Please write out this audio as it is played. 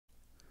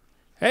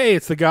Hey,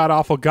 it's the God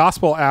Awful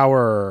Gospel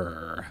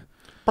Hour.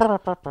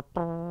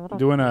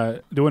 Doing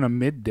a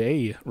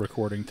midday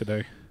recording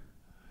today.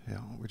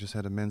 Yeah, we just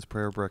had a men's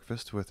prayer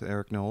breakfast with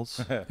Erik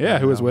Knowles. Yeah,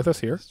 who is with us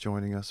here. He's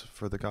joining us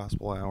for the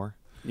Gospel Hour.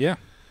 Yeah.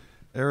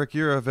 Erik,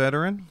 you're a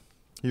veteran.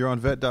 You're on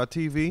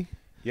vet.tv.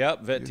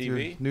 Yep, Vet Your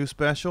TV. new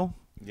special.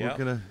 Yep.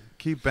 We're going to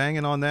keep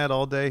banging on that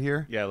all day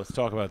here. Yeah, let's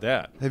talk about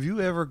that. Have you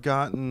ever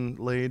gotten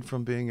laid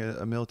from being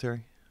a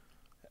military?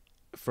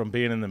 From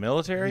being in the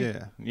military?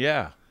 Yeah.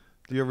 Yeah.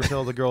 Do you ever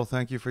tell the girl,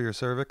 thank you for your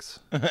cervix?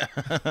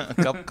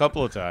 A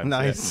couple of times.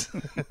 Nice.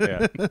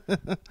 Yeah.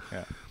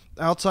 Yeah.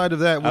 Outside of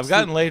that, I've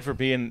gotten laid for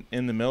being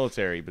in the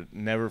military, but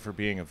never for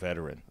being a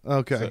veteran.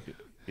 Okay. So,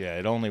 yeah,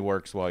 it only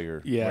works while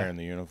you're wearing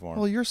the uniform.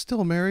 Well, you're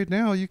still married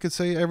now. You could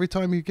say every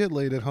time you get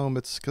laid at home,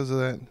 it's because of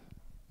that.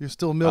 You're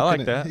still milking like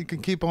it. that. You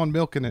can keep on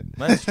milking it.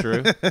 That's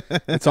true.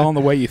 It's all in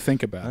the way you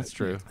think about That's it.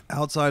 true.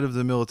 Outside of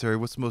the military,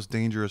 what's the most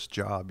dangerous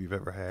job you've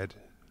ever had?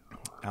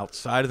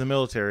 Outside of the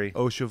military.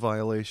 OSHA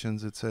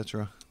violations,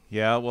 etc.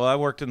 Yeah, well, I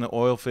worked in the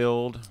oil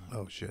field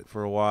Oh, shit.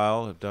 for a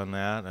while. I've done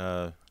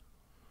that.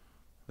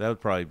 That would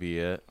probably be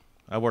it.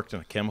 I worked in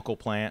a chemical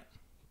plant.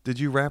 Did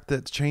you wrap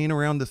that chain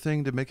around the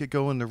thing to make it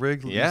go in the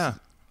rig? Yeah.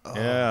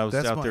 Yeah, I was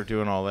that's out my there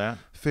doing all that.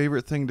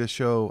 favorite thing to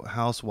show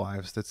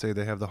housewives that say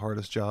they have the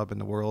hardest job in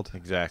the world.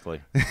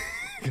 Exactly.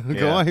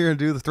 Go out here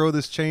and throw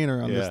this chain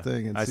around this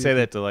thing. And I see say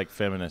that to like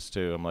feminists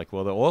too. I'm like,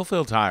 well, the oil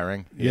field's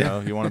hiring. You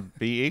know, you want to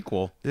be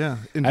equal. Yeah,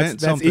 invent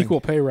That's something.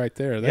 equal pay right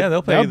there. Yeah,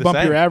 they'll pay that'll you the bump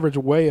same. your average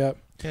way up.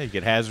 Yeah, you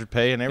get hazard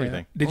pay and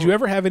everything. Yeah. Did you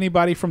ever have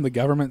anybody from the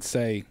government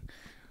say,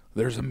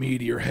 there's a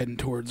meteor heading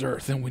towards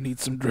Earth and we need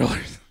some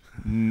drillers?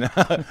 No.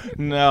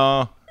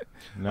 Oh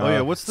yeah,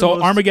 what's the So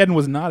most, Armageddon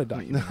was not a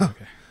documentary. No.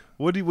 Okay.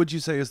 What would you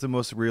say is the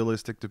most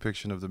realistic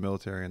depiction of the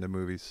military in the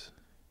movies?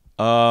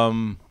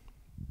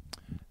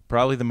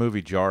 Probably the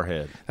movie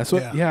Jarhead. That's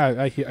what.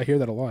 Yeah, I hear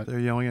that a lot. They're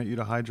yelling at you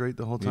to hydrate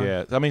the whole time.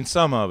 Yeah, I mean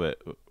some of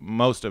it,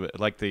 most of it,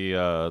 like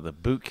the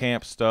boot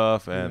camp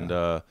stuff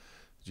and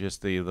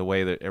just the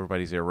way that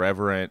everybody's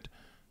irreverent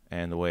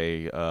and the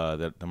way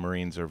that the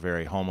Marines are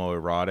very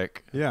homoerotic.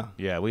 Yeah.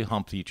 Yeah, we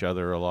humped each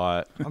other a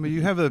lot. I mean,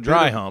 you have the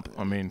Dry bit hump.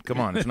 I mean, come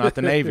on, it's not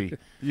the Navy.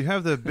 You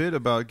have the bit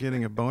about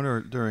getting a boner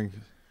during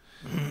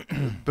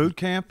boot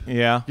camp.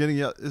 Yeah.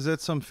 Is that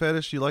some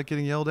fetish you like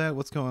getting yelled at?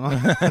 What's going on?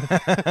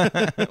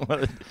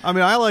 I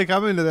mean,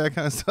 I'm into that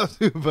kind of stuff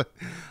too. But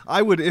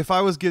I would, if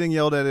I was getting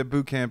yelled at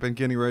boot camp and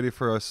getting ready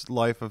for a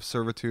life of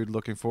servitude,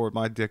 looking forward,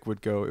 my dick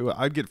would go.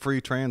 I'd get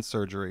free trans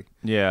surgery.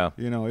 Yeah.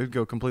 You know, it'd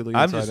go completely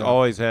inside I've just out.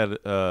 always had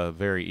a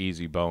very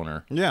easy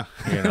boner. Yeah.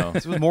 You know.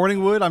 This was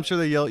morning wood. I'm sure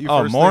they yell at you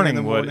Oh, first morning thing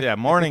in the would. morning. Yeah,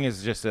 morning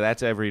is just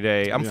that's every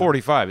day. I'm Yeah.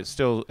 45. It's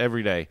still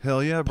every day.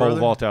 Hell yeah, Pole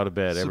brother. vault out of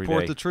bed every day.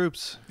 Support the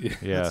troops. Yeah,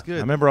 That's good. I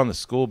remember on the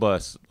school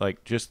bus,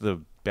 like just the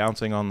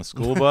bouncing on the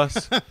school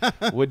bus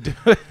would do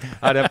it.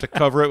 I'd have to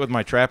cover it with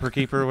my trapper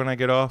keeper when I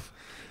get off.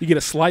 You get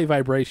a slight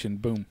vibration.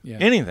 Boom. Yeah.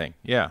 Anything.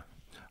 Yeah.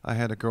 I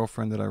had a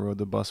girlfriend that I rode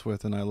the bus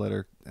with, and I let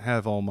her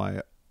have all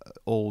my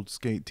old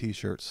skate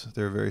T-shirts.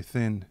 They're very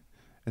thin,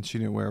 and she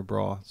didn't wear a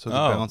bra, so the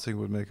bouncing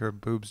would make her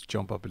boobs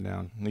jump up and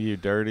down. You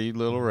dirty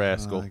little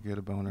rascal. I get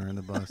a boner in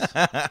the bus.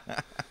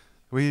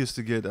 We used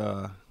to get.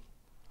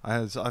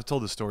 I've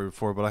told this story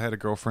before, but I had a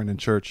girlfriend in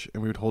church,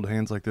 and we would hold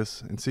hands like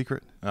this in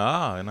secret,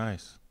 Ah,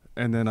 nice.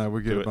 and then I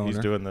would get a boner. He's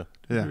doing the.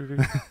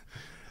 Yeah.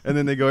 And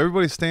then they go,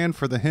 everybody stand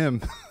for the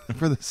hymn,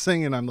 for the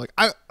singing. I'm like,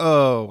 I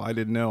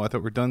didn't know. I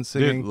thought we're done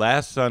singing. Dude,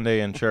 last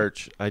Sunday in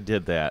church, I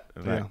did that.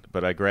 Yeah.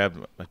 But I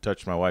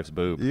touched my wife's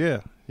boob.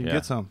 Yeah, you Yeah.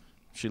 get some.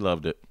 She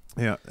loved it.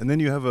 Yeah, and then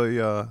you have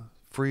a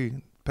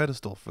free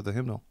pedestal for the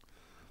hymnal.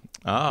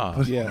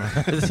 Ah.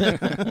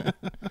 Yeah.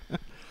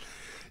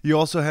 You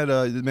also had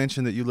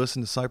mentioned that you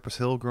listened to Cypress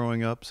Hill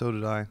growing up. So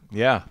did I.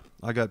 Yeah.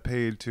 I got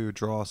paid to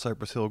draw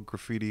Cypress Hill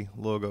graffiti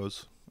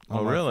logos on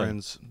Oh, my really?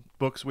 friends'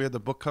 books. We had the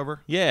book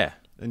cover, Yeah.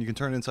 and you can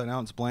turn it inside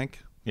out. It's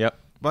blank. Yep.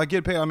 But I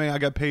get paid. I mean, I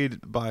got paid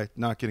by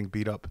not getting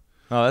beat up.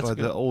 Oh, that's by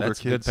good. the older That's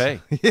kids.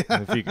 good pay.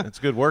 Yeah. It's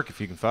good work if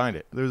you can find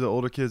it. There's the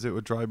older kids that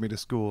would drive me to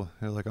school.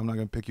 They're like, I'm not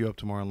going to pick you up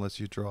tomorrow unless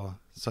you draw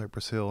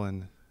Cypress Hill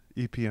and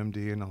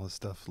EPMD and all this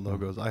stuff,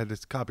 logos. I had to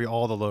copy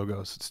all the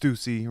logos.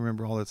 Stussy,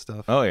 remember all that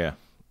stuff? Oh, yeah.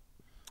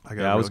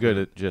 I was real good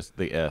at just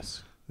the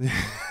S.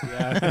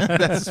 Yeah.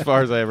 That's as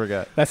far as I ever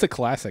got. That's a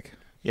classic.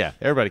 Yeah,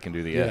 everybody can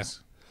do the Yeah.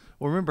 S.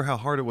 Well, remember how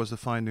hard it was to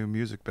find new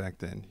music back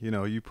then. You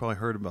know, you probably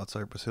heard about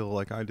Cypress Hill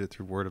like I did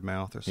through word of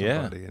mouth or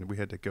Yeah. somebody, and we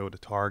had to go to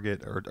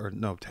Target or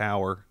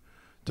Tower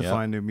to Yep.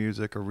 find new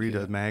music or read Yeah.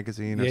 a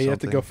magazine or Yeah, something. you have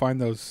to go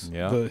find those,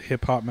 Yeah. the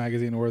hip hop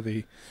magazine or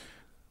the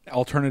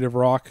alternative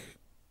rock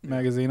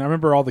magazine. I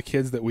remember all the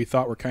kids that we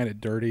thought were kind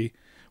of dirty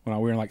when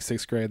we were in like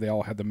 6th grade. They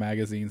all had the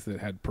magazines that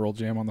had Pearl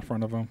Jam on the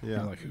front of them. Yeah.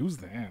 You're like, who's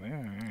that? Yeah.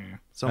 I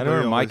Somebody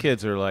remember my always-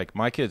 kids are like,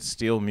 my kids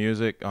steal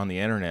music on the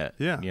internet.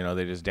 Yeah. You know,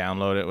 they just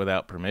download it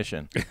without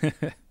permission.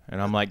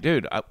 And I'm like,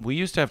 dude, we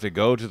used to have to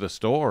go to the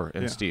store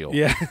and Yeah. steal.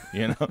 Yeah.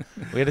 You know,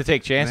 we had to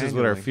take chances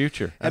with our Manually.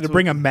 future. Had to That's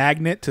bring a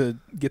magnet to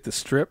get the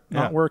strip Yeah.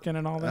 not working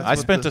and all that. That's I what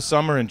spent the- a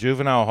summer in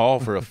juvenile hall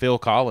for a Phil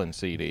Collins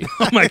CD.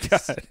 Oh my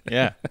god.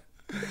 Yeah.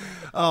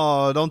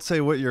 Oh, don't say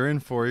what you're in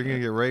for. You're gonna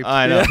get raped.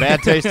 I know,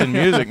 bad taste in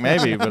music,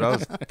 maybe, but I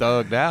was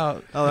thugged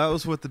out. Oh, that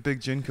was what the big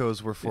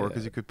Jinkos were for,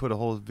 because Yeah. you could put a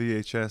whole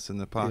VHS in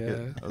the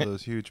pocket Yeah. of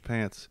those huge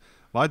pants.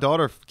 My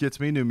daughter gets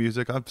me new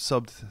music. I've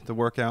subbed the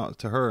workout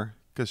to her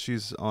because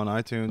she's on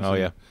iTunes. Oh, and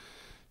yeah.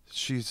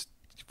 She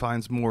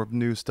finds more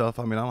new stuff.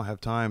 I mean, I don't have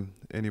time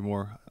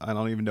anymore. I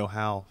don't even know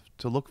how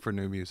to look for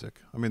new music.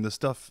 I mean, the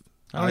stuff.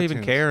 I don't even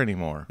iTunes- care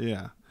anymore.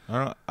 Yeah.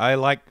 I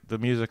like the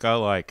music I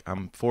like.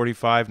 I'm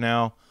 45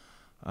 now.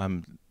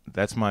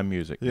 That's my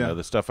music. Yeah. You know,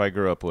 the stuff I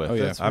grew up with. Oh,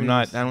 yeah. That's I'm me.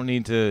 not. I don't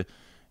need to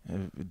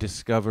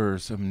discover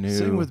some new.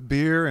 Same with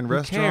beer and Who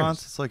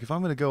restaurants. cares? It's like if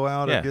I'm going to go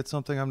out Yeah. and get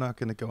something, I'm not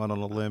going to go out on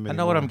a limb anymore. I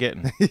know what I'm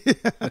getting.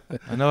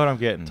 I know what I'm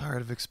getting.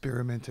 Tired of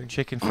experimenting.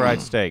 Chicken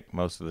fried steak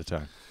most of the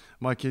time.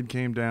 My kid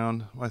came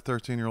down. My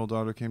 13-year-old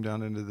daughter came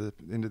down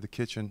into the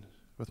kitchen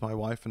with my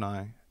wife and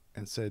I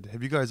and said,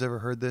 "Have you guys ever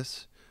heard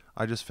this?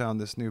 I just found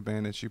this new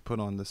band," and she put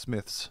on the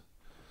Smiths,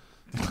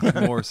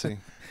 Morrissey.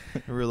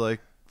 And we were like,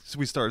 so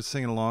we started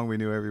singing along. We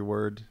knew every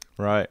word.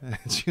 Right. And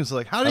she was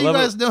like, "How do I you love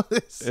guys it. know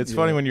this?" It's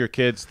funny when your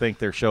kids think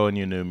they're showing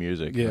you new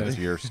music. Yeah. That's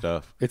your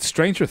stuff. It's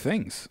Stranger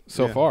Things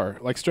so Yeah. far.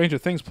 Like Stranger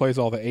Things plays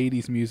all the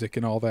 80s music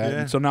and all that. Yeah.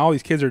 And so now all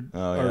these kids are, Oh,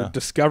 are yeah.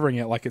 discovering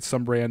it like it's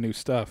some brand new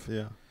stuff.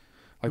 Yeah.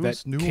 Like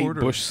Who's that New Kate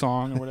Order? Bush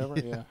song or whatever.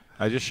 Yeah.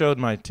 I just showed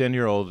my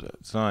 10-year-old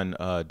son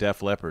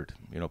Def Leppard.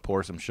 You know,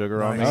 Pour Some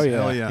Sugar on Me. Nice. Oh, yeah.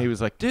 Hell yeah. He was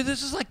like, "Dude,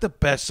 this is like the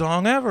best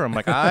song ever." I'm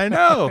like, "I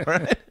know,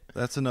 right?"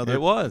 That's another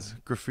It was.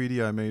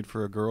 graffiti I made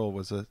for a girl.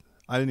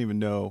 I didn't even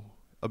know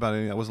about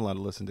any. I wasn't allowed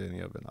to listen to any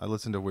of it. I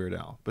listened to Weird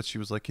Al, but she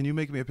was like, "Can you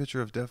make me a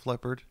picture of Def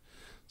Leppard?"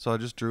 So I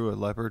just drew a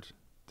leopard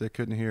that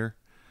couldn't hear,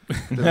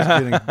 that was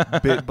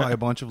getting bit by a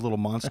bunch of little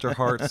monster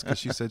hearts because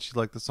she said she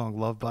liked the song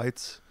 "Love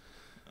Bites."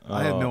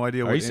 I had no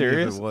idea Are what you any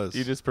serious? of it was.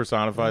 You just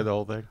personified the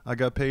whole thing. I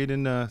got paid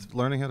in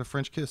learning how to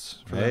French kiss.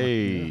 For that one.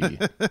 Hey.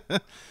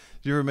 Did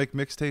you ever make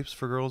mixtapes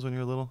for girls when you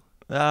were little?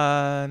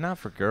 Not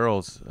for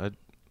girls.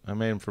 I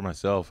made them for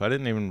myself. I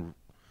didn't even.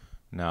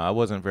 No, I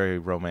wasn't very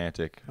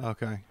romantic.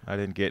 Okay. I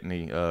didn't get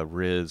any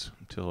Riz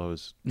until I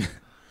was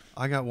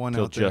I got one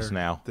till out there just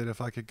now. that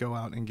if I could go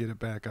out and get it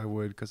back, I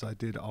would, because I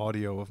did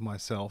audio of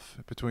myself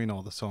between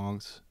all the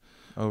songs.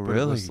 Oh, But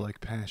really? It was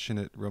like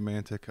passionate,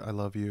 romantic. I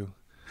love you.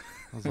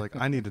 I was like,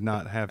 I need to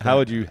not have. How that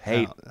would you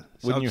hate? out. So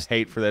Wouldn't I'm you s-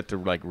 hate for that to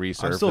like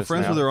resurface? I'm still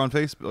friends now? with her on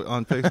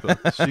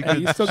Facebook. She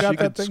could, you still got she that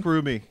could thing?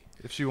 screw me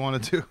if she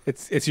wanted to.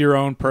 It's your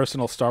own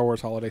personal Star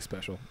Wars holiday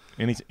special.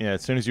 Yeah,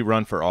 as soon as you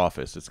run for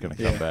office, it's going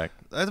to come Yeah. back.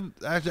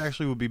 That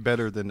actually would be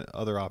better than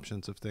other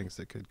options of things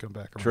that could come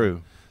back around.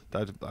 True.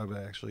 I would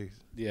actually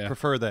Yeah.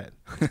 prefer that.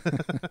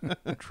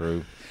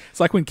 True. It's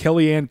like when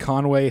Kellyanne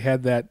Conway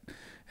had that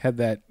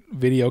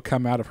video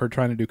come out of her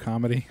trying to do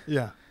comedy.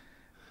 Yeah.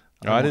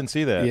 Oh, I didn't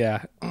see that.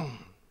 Yeah.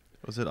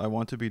 Was it I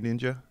Want to Be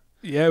Ninja?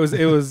 Yeah,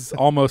 it was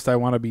almost I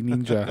Want to Be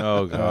Ninja.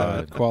 Oh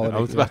God. Quality. I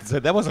was about to say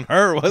that wasn't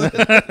her, was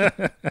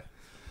it?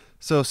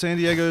 So San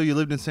Diego, you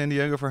lived in San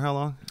Diego for how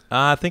long?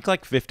 I think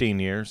like 15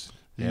 years.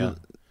 You- Yeah.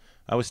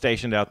 I was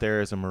stationed out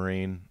there as a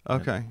Marine.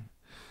 Okay.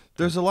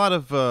 There's a lot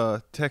of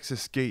Texan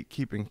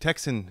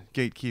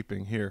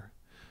gatekeeping here.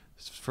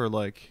 For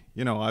like,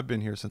 I've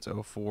been here since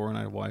 '04 and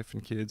I have a wife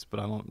and kids, but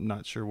I'm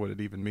not sure what it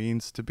even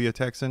means to be a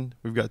Texan.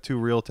 We've got 2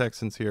 real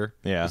Texans here,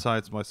 Yeah.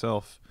 besides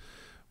myself.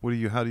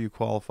 How do you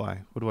qualify?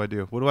 What do I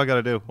do? What do I got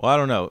to do? Well, I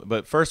don't know.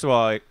 But first of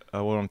all,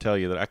 I want to tell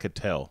you that I could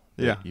tell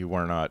that Yeah. you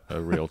were not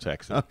a real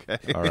Texan. Okay.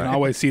 All You can right.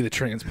 always see the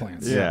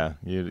transplants. Yeah.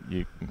 You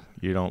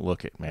don't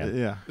look it, man.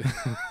 Yeah.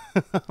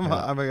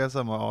 I guess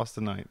I'm an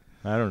Austinite.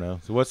 I don't know.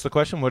 So what's the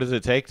question? What does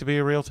it take to be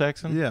a real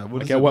Texan? Yeah.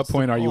 Like at what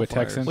point are you a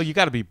Texan? Well, you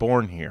got to be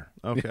born here.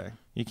 Okay.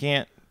 You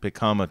can't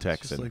become a It's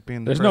just Texan. like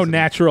being the There's no president.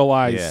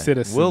 naturalized Yeah.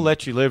 citizen. We'll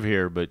let you live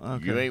here, but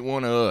Okay. you ain't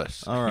one of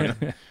us. All right.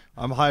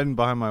 I'm hiding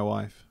behind my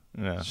wife.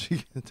 Yeah. She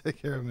can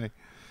take care of me.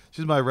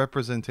 She's my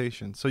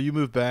representation. So you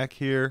moved back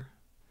here.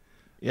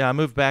 Yeah, I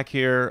moved back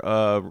here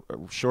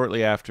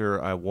shortly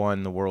after I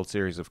won the World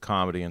Series of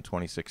Comedy in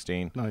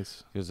 2016.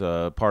 Nice. Because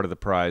part of the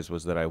prize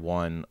was that I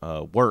won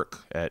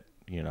work at,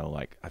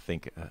 I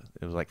think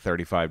it was like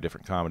 35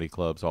 different comedy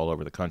clubs all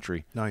over the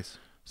country. Nice.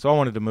 So I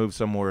wanted to move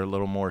somewhere a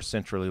little more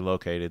centrally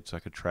located so I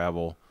could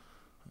travel.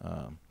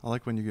 I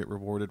like when you get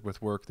rewarded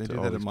with work. They To do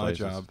all that at these my places.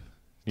 job.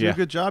 Do Yeah. a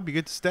good job, you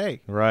get to stay.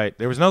 Right.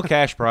 There was no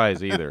cash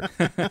prize either.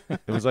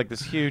 It was like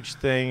this huge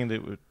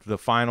thing. The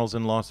finals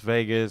in Las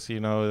Vegas, there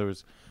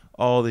was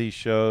all these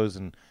shows,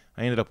 and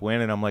I ended up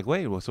winning. I'm like,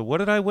 wait, well, so what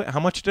did I win? How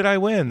much did I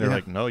win? They're Yeah.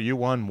 like, no, you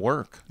won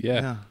work.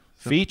 Yeah.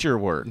 Feature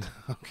work.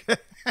 Okay.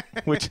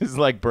 Which is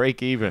like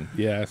break even.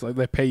 Yeah. It's like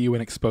they pay you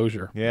in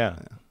exposure. Yeah.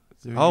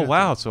 Do a Oh, good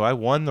wow. job. So I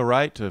won the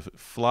right to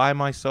fly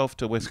myself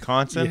to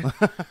Wisconsin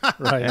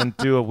Right. and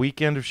do a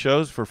weekend of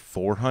shows for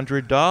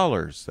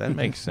 $400. That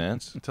makes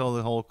sense. Tell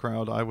the whole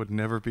crowd I would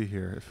never be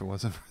here if it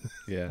wasn't for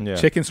Yeah. Yeah.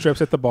 Chicken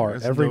strips at the bar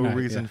There's every no night.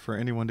 reason Yeah. for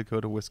anyone to go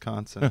to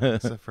Wisconsin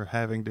except for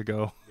having to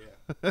go.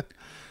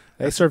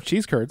 They serve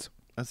cheese curds.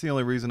 That's the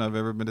only reason I've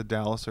ever been to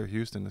Dallas or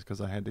Houston is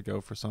because I had to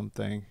go for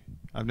something.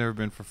 I've never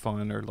been for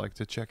fun or like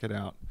to check it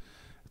out.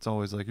 It's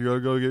always like, you got to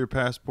go get your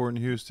passport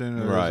in Houston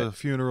or Right. there's a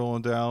funeral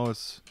in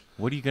Dallas.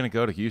 What are you going to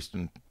go to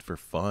Houston for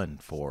fun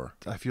for?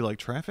 I feel like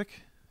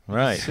traffic.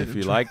 Right. Sit If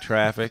in you like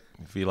traffic,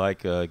 if you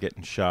like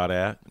getting shot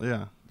at.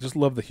 Yeah. Just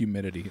love the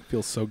humidity. It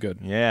feels so good.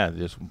 Yeah, it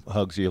just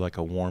hugs you like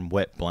a warm,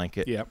 wet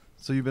blanket. Yep.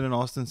 So you've been in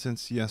Austin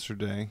since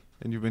yesterday,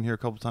 and you've been here a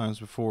couple times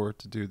before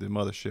to do the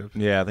mothership.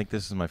 Yeah, I think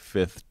this is my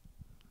 5th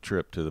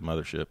trip to the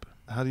mothership.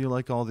 How do you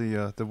like all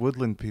the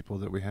woodland people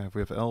that we have?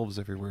 We have elves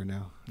everywhere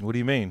now. What do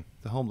you mean?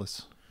 The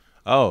homeless.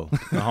 Oh,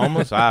 the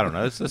homeless? I don't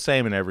know. It's the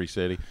same in every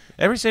city.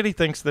 Every city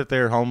thinks that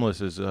their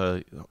homeless is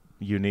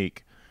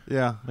unique.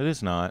 Yeah. It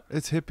is not.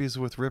 It's hippies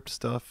with ripped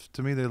stuff.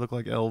 To me, they look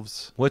like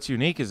elves. What's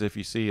unique is if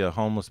you see a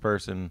homeless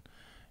person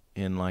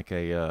in like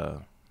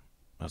a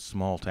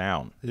small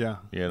town, Yeah.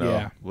 you know,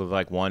 Yeah. with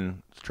like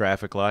one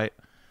traffic light.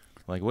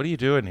 Like, what are you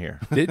doing here?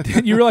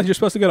 Didn't you realize you're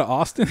supposed to go to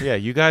Austin? Yeah,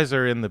 you guys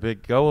are in the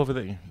big. Go over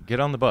there. Get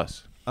on the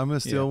bus. I'm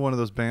going to steal Yeah. one of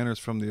those banners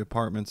from the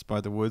apartments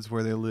by the woods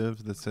where they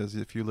live that says,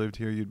 if you lived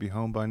here, you'd be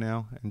home by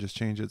now, and just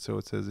change it so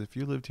it says, if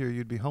you lived here,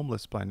 you'd be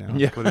homeless by now.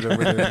 Yeah. Put it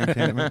over there in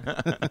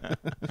encampment.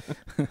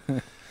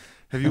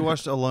 Have you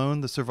watched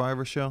Alone, the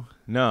Survivor show?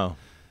 No.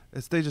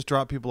 They just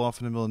drop people off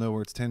in the middle of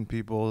nowhere. It's 10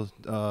 people,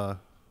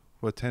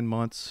 10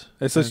 months?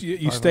 It's just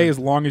you stay as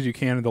long as you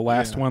can, and the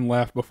last one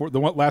left before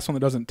last one that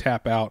doesn't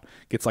tap out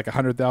gets like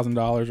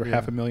 $100,000 or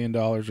Yeah.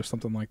 $500,000 or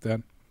something like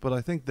that. But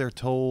I think they're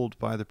told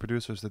by the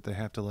producers that they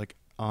have to like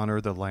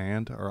honor the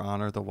land or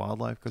honor the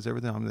wildlife, because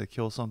every time they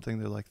kill something,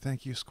 they're like,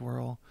 "Thank you,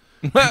 squirrel.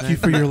 Thank you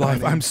for your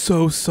life. I'm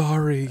so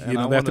sorry." And You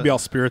know, I they have to be wanna- all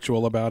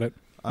spiritual about it.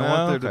 I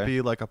want there to okay.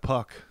 be like a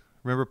Puck.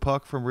 Remember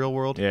Puck from Real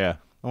World? Yeah.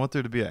 I want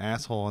there to be an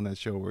asshole on that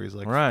show where he's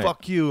like, Right.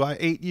 "Fuck you, I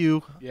ate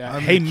you. Yeah.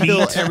 I'm Hey, gonna kill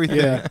meat." everything.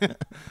 Yeah.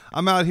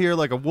 I'm out here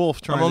like a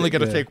wolf trying. I'm only to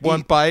going to yeah. take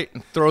one bite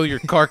and throw your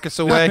carcass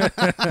away.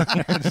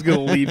 I'm just gonna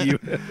leave you.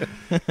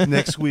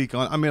 next week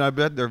on. I mean, I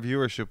bet their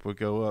viewership would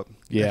go up.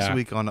 Yeah. Next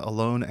week on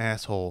Alone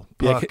Asshole.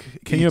 Yeah, Puck.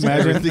 can you eats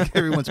imagine?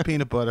 everyone's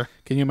peanut butter?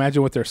 Can you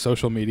imagine what their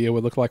social media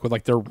would look like? What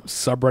like their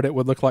subreddit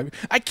would look like?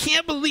 I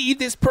can't believe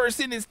this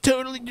person is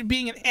totally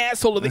being an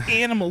asshole to the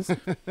animals.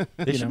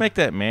 They should make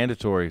that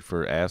mandatory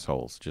for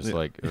assholes, just Yeah.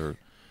 like or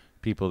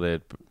people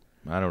that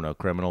I don't know,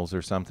 criminals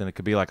or something. It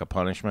could be like a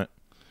punishment,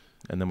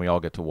 and then we all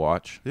get to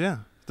watch. Yeah.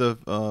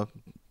 The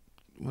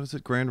what is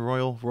it? Grand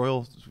Royal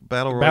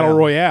Battle Royale. Battle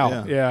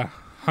Royale. Yeah.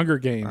 Hunger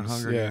Games. Or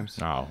Hunger yeah. Games.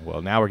 Oh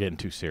well, now we're getting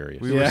too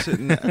serious. We Yeah. were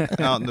sitting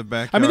out in the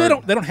backyard. I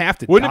mean, they don't have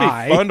to Wouldn't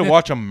die. it be fun to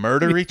watch them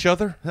murder each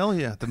other? Hell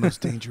yeah, the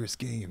most dangerous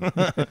game.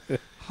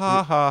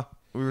 Ha ha.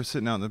 We were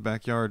sitting out in the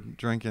backyard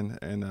drinking,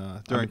 and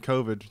during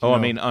COVID. Oh, I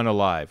mean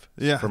unalive.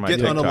 Yeah, for my get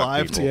TikTok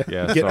unalived. people.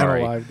 Yeah. Yeah, Get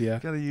sorry. unalived. Yeah.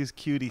 gotta use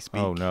cutie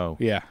speak. Oh no.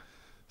 Yeah.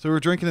 So we were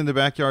drinking in the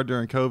backyard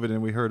during COVID,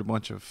 and we heard a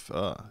bunch of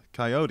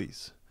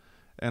coyotes.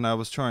 And I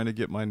was trying to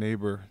get my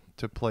neighbor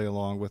to play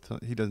along with.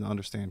 He doesn't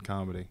understand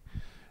comedy,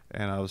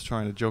 and I was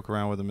trying to joke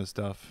around with him and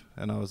stuff.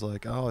 And I was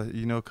like, "Oh,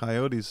 you know,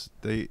 coyotes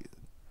they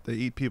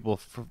eat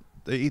people.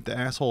 They eat the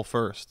asshole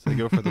first. They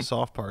go for the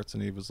soft parts."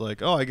 And he was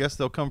like, "Oh, I guess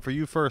they'll come for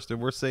you first, and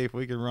we're safe.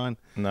 We can run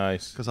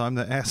Nice. because I'm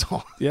the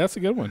asshole." Yeah, that's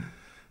a good one.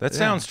 That Yeah.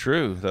 sounds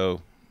true,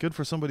 though. Good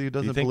for somebody who Do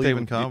you doesn't think believe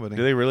they in comedy.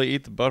 Do they really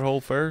eat the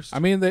butthole first? I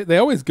mean, they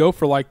always go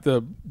for like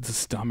the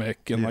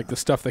stomach and Yeah. like the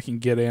stuff they can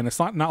get in. It's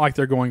not like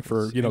they're going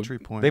for It's you know. entry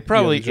point. they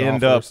probably the jaw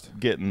end up first.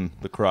 getting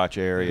the crotch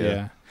area.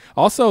 Yeah.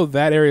 Also,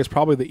 that area is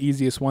probably the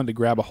easiest one to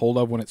grab a hold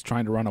of when it's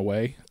trying to run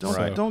away. don't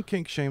Right. don't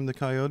kink shame the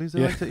coyotes. They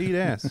Yeah. like to eat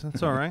ass.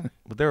 That's all right.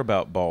 But they're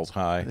about balls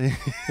high.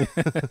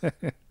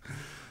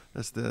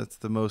 That's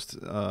the most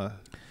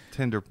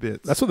tender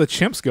bits. That's what the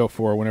chimps go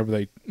for whenever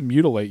they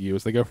mutilate you.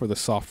 Is they go for the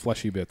soft,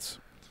 fleshy bits.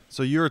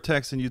 So you're a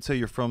Texan. You'd say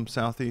you're from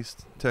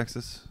Southeast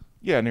Texas.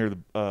 Yeah, near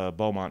the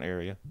Beaumont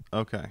area.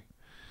 Okay.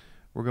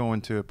 We're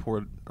going to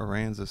Port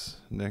Aransas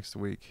next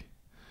week,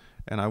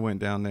 and I went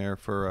down there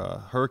for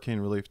hurricane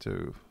relief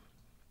to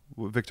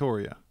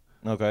Victoria.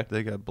 Okay.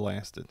 They got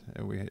blasted,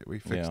 and we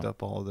fixed Yeah.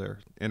 up all their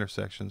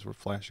intersections with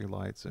flashing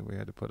lights, and we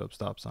had to put up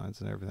stop signs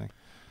and everything.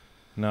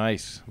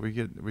 Nice. We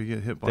get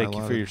hit by Thank a you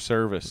lot for of, your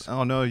service.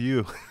 Oh no,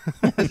 you.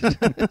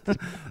 That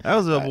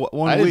was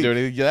one I week. didn't do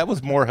anything. Yeah, that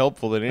was more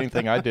helpful than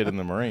anything I did in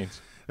the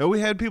Marines. No, we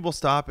had people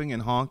stopping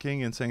and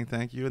honking and saying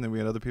thank you, and then we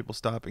had other people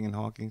stopping and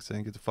honking,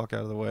 saying "Get the fuck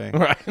out of the way."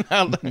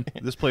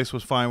 Right. This place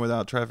was fine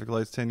without traffic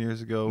lights 10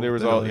 years ago. There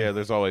was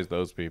there's always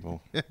those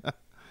people.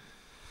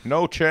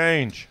 No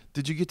change.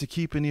 Did you get to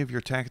keep any of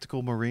your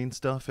tactical Marine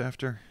stuff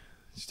after?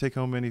 Did you take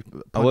home any?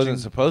 I wasn't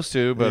supposed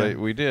to, but Yeah.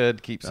 we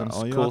did keep some You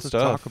don't cool have to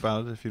stuff. talk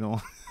about it if you don't.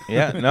 want.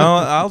 Yeah, no,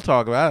 I'll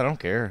talk about it. I don't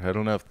care. I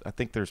don't know. I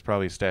think there's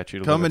probably a statute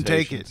of Come and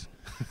take limitations.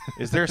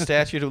 Is there a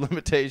statute of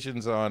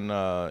limitations on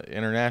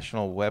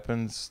international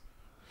weapons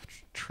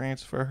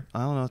transfer? I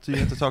don't know. So you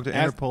have to talk to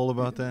Ask- Interpol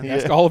about that.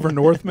 Ask Oliver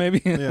North,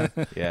 maybe. Yeah.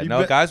 Yeah, You no,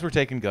 bet- guys were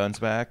taking guns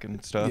back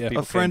and stuff. Yeah.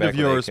 People A friend came of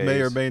back with yours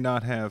may or AKs. may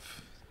not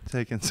have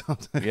taken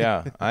something.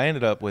 Yeah, I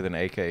ended up with an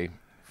AK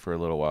for a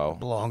little while.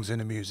 Belongs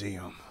in a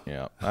museum.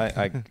 Yeah,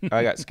 I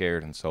got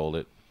scared and sold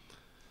it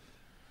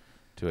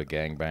to a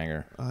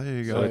gangbanger. Oh, there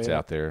you So go. it's yeah.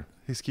 out there.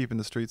 He's keeping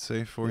the streets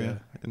safe for Yeah. you.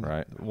 And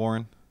Right.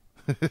 Warren.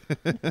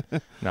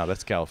 No,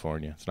 that's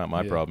California. It's not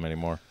my Yeah. problem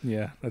anymore.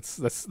 Yeah,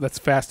 that's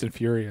Fast and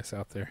Furious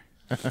out there.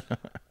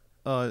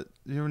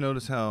 You ever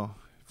notice how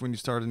when you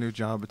start a new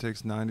job, it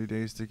takes 90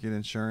 days to get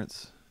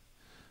insurance?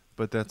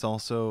 But that's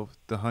also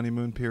the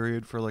honeymoon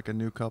period for like a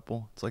new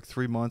couple. It's like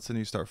 3 months and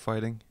you start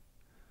fighting.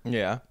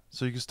 Yeah.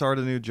 So you can start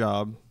a new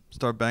job,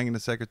 start banging the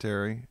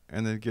secretary,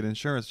 and then get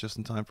insurance just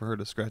in time for her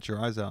to scratch your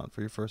eyes out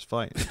for your first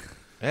fight.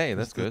 Hey,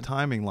 that's The good.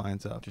 timing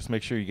lines up. Just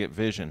make sure you get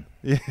vision.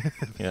 Yeah,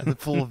 Yeah. the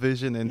full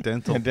vision and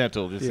dental. And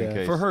dental, just in Yeah.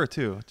 case. For her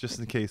too, just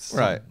in case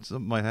Right.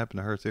 something might happen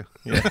to her too.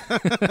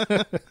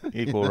 Yeah.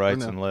 Equal never rights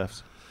know. and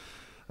lefts.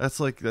 That's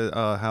like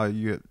how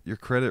your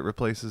credit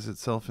replaces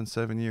itself in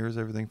 7 years.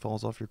 Everything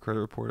falls off your credit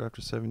report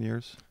after 7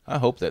 years. I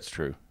hope that's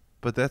true.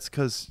 But that's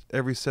because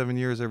every 7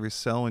 years, every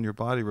cell in your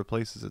body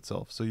replaces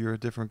itself. So you're a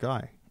different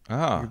guy.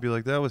 Ah. You'd be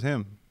like, that was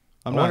him.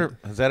 I wonder,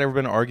 has that ever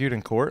been argued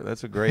in court?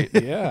 That's a great.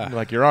 Yeah.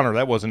 Like, Your Honor,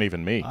 that wasn't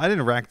even me. I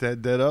didn't rack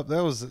that debt up.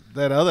 That was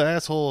that other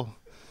asshole.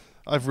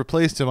 I've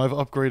replaced him. I've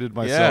upgraded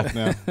myself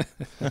now.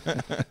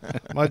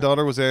 My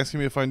daughter was asking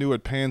me if I knew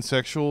what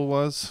pansexual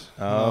was.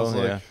 And I was Oh,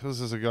 like, yeah.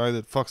 this is a guy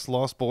that fucks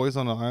lost boys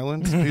on an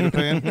island. Peter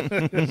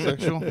Pan.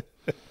 Sexual.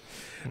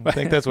 I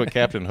think that's what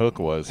Captain Hook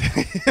was.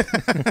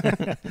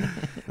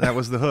 That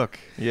was the hook.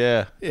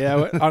 Yeah. Yeah,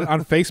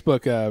 on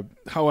Facebook,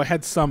 how I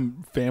had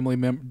some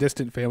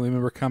distant family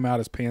member come out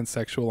as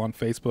pansexual on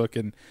Facebook,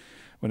 and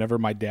whenever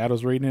my dad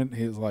was reading it,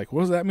 he was like,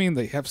 "What does that mean?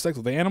 They have sex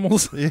with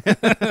animals?"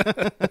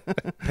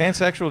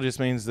 Pansexual just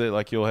means that,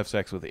 like, you'll have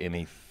sex with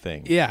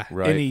anything. Yeah,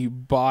 Right. any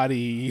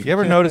body. You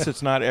ever notice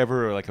it's not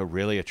ever, like, a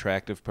really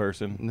attractive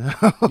person?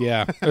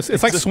 Yeah,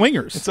 it's like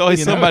swingers. It's always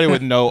you know? somebody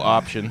with no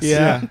options.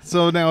 Yeah.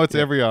 So now it's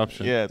every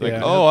option. Yeah, it's like,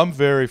 Yeah. oh, I'm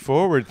very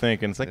forward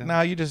thinking. It's like,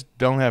 no, you just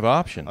don't have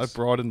options. I've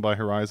broadened my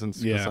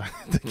horizons because Yeah.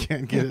 I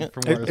can't get it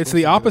from where I was It's supposed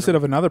the to opposite get it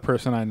of another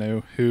person I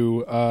knew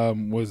who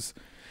was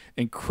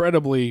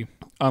incredibly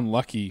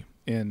unlucky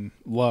in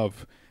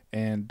love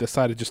and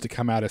decided just to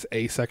come out as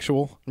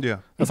asexual. from. Yeah.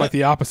 That's like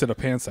the opposite of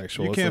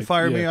pansexual. You It's can't like,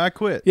 fire yeah. me, I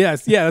quit. Yeah,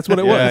 that's what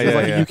it was. Yeah, It was yeah,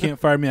 like a yeah. you can't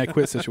fire me, I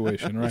quit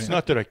situation, right? It's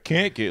not that I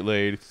can't get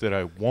laid, it's that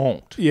I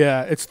won't.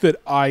 Yeah, it's that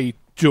I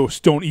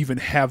just don't even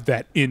have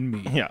that in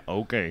me. Yeah,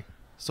 okay.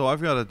 So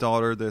I've got a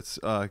daughter that's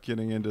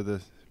getting into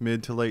the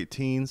mid to late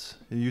teens.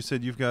 And you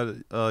said you've got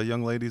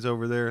young ladies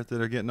over there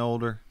that are getting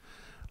older.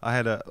 I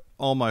had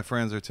all my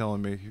friends are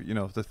telling me,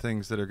 the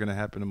things that are going to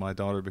happen to my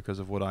daughter because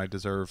of what I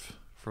deserve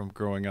from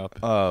growing up.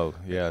 Oh,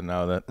 yeah,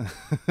 no,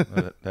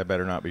 that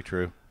better not be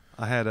true.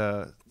 I had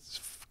a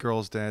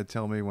girl's dad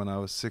tell me when I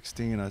was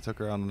 16, I took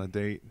her out on a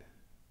date.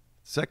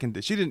 Second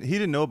date, he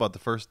didn't know about the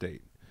first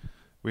date.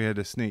 We had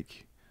to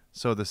sneak.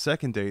 So the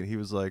second date, he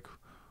was like,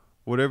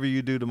 "Whatever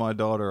you do to my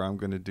daughter, I'm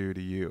going to do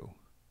to you."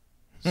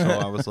 So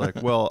I was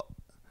like, "Well,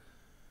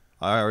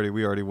 we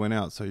already went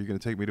out. So you're going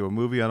to take me to a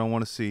movie I don't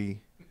want to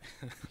see.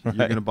 You're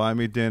going to buy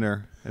me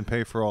dinner and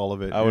pay for all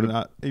of it. You're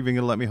not even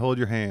going to let me hold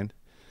your hand."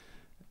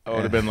 I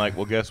would have been like,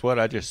 well, guess what?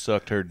 I just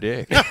sucked her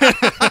dick.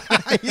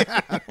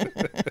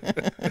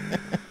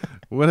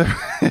 Whatever.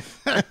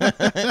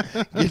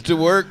 Get to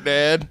work,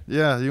 Dad.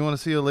 Yeah, you want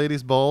to see a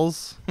lady's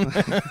balls?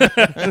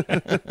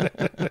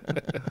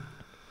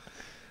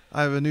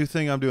 I have a new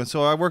thing I'm doing.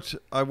 So I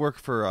work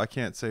for, I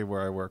can't say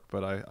where I work,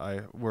 but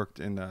I worked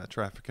in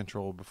traffic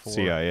control before.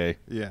 CIA.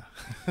 Yeah.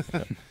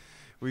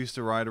 We used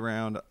to ride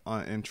around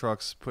in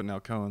trucks putting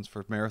out cones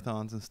for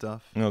marathons and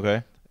stuff.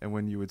 Okay. And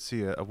when you would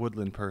see a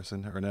woodland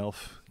person or an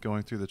elf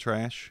going through the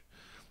trash,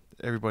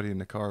 everybody in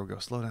the car would go,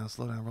 slow down,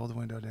 roll the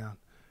window down.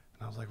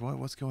 And I was like,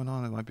 what's going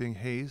on? Am I being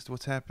hazed?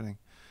 What's happening?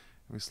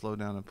 And we slow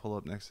down and pull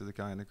up next to the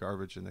guy in the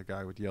garbage, and the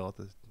guy would yell at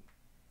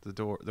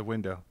the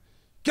window,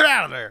 "Get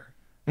out of there!"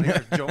 And he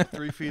would jump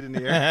 3 feet in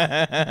the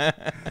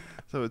air.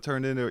 So it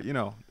turned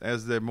into,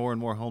 as there more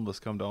and more homeless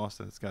come to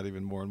Austin, it's got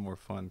even more and more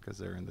fun because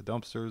they're in the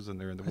dumpsters and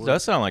they're in the It woods.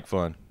 does sound like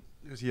fun.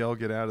 Just yell,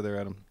 "Get out of there"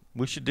 at them.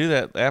 We should do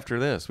that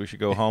after this. We should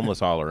go homeless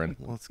hollering.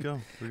 Let's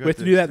go. We have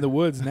to do that in the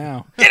woods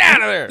now. Get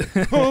out of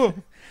there!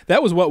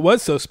 That was what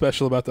was so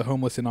special about the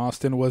homeless in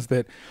Austin was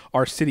that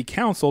our city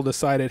council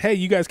decided, hey,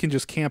 you guys can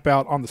just camp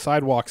out on the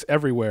sidewalks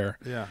everywhere.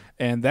 Yeah.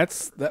 And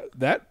that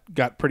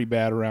got pretty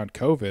bad around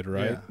COVID,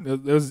 right?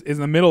 It was in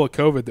the middle of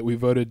COVID that we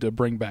voted to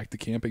bring back the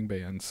camping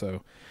ban.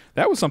 So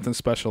that was something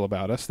special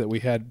about us that we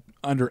had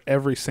under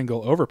every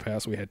single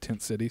overpass. We had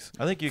tent cities.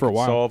 I think you for a could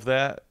while. solve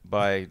that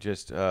by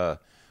just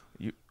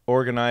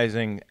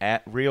organizing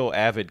real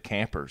avid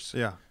campers.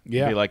 Yeah.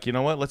 Yeah. Be like, you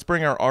know what? Let's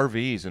bring our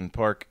RVs and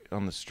park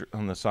on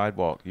the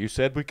sidewalk. You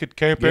said we could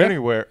camp Yeah.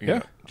 anywhere. You Yeah.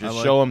 know,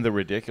 just show them the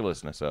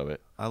ridiculousness of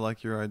it. I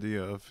like your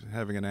idea of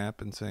having an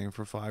app and saying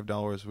for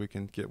 $5 we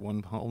can get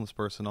one homeless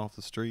person off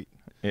the street,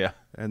 Yeah.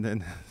 and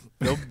then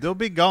they'll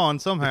be gone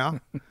somehow.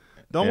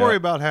 Don't Yeah. worry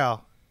about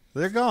how.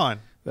 They're gone.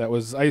 That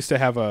was I used to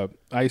have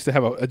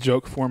a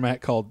joke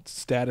format called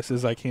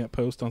statuses I can't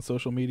post on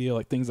social media,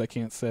 like things I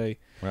can't say.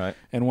 Right.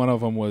 And one of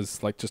them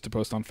was like just to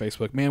post on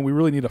Facebook, man, we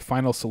really need a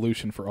final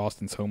solution for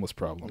Austin's homeless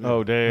problem.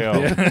 Oh,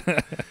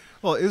 damn.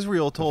 Well,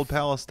 Israel told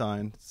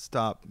Palestine,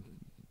 stop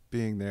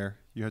being there.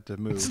 You have to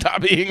move.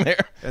 Stop being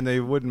there. And they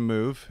wouldn't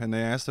move. And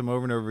they asked them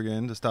over and over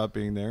again to stop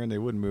being there, and they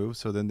wouldn't move.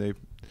 So then they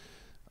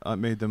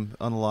made them,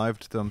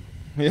 unalived them.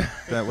 Yeah.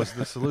 That was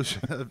the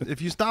solution.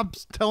 If you stop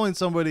telling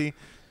somebody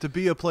to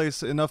be a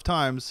place enough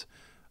times,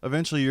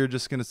 eventually you're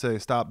just going to say,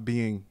 stop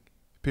being,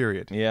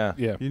 period. Yeah.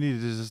 Yeah. You need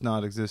to just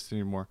not exist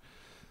anymore.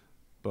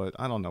 But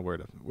I don't know where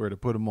to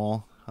put them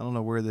all. I don't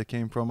know where they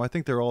came from. I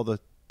think they're all the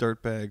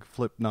dirtbag,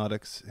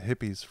 flipnotics,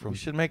 hippies from. We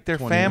should make their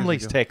 20 years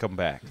families ago. take them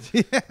back.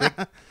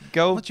 Yeah.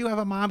 Go. Don't you have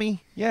a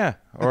mommy? Yeah.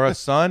 Or a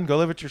son. Go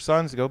live with your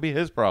sons. Go be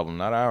his problem,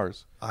 not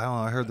ours. I don't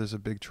know. I heard there's a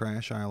big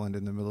trash island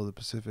in the middle of the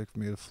Pacific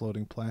made of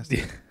floating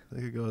plastic.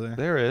 They could go there.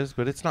 There is,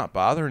 but it's not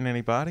bothering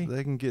anybody.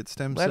 They can get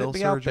stem Let it cell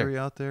be out surgery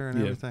there. out there and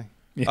Yeah. everything.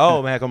 Yeah.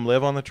 Oh, make them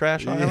live on the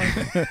trash island?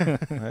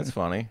 That's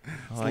funny.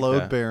 I It's like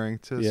load that. bearing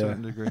to a Yeah.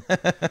 certain degree.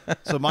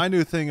 So my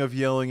new thing of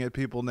yelling at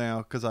people now,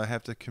 because I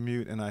have to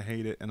commute and I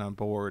hate it and I'm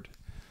bored,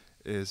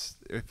 is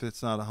if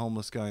it's not a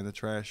homeless guy in the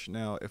trash.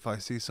 Now, if I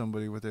see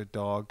somebody with their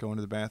dog going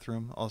to the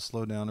bathroom, I'll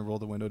slow down and roll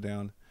the window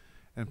down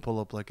and pull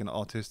up like an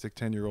autistic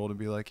 10-year-old and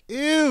be like,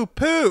 ew,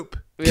 poop.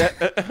 Yeah.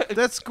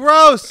 That's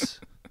gross.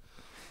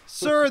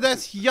 Sir,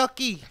 that's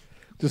yucky.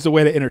 Just a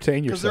way to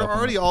entertain Because yourself. they're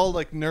already all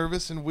like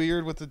nervous and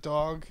weird with the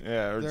dog. Yeah,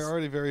 or They're just-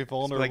 already very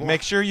vulnerable. Like,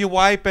 make sure you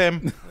wipe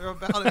him. They're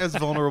about as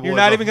vulnerable. You're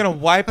as not a- even going to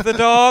wipe the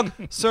dog?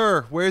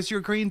 Sir, where's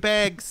your green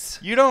bags?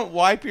 You don't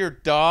wipe your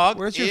dog?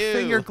 Where's your Ew.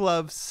 finger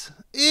gloves?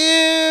 Ew.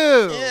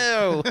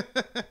 Ew.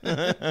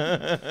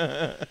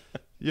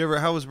 You ever?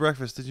 How was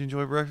breakfast? Did you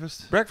enjoy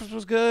breakfast? Breakfast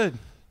was good.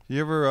 You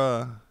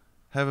ever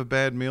have a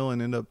bad meal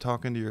and end up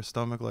talking to your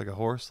stomach like a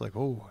horse? Like,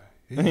 oh,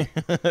 hey,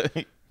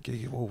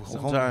 whoa, hold on.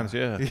 Sometimes,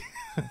 yeah.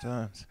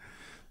 Sometimes.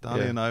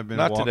 Donnie Yeah. and I have been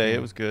Not walking. today.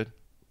 It was good.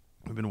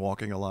 We've been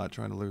walking a lot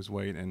trying to lose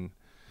weight, and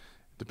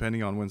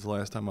depending on when's the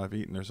last time I've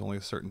eaten, there's only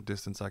a certain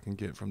distance I can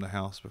get from the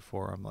house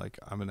before I'm like,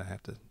 I'm gonna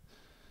have to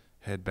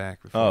head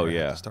back before Oh, I have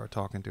yeah. to start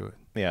talking to it.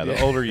 Yeah,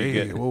 the older you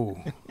Hey, get, whoa,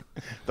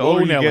 the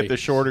older you Nelly. get, the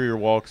shorter your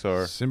walks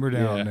are. simmer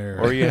down Yeah.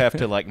 there. Or you have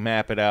to like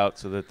map it out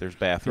so that there's Yeah,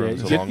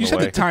 bathrooms you along just the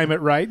have way. to time it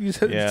right. You just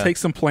have to Yeah. take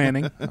some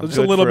planning. Just a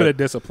good little for bit a- of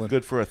discipline.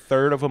 Good for a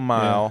third of a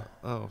mile.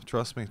 Oh,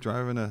 trust me,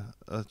 driving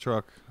a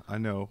truck, I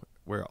know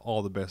where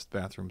all the best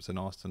bathrooms in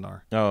Austin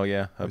are. Oh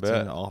yeah, I It's bet.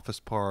 in an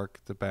office park.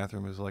 The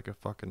bathroom is like a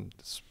fucking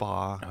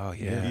spa. Oh,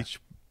 yeah. Each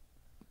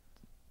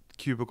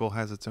cubicle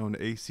has its own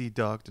AC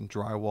duct and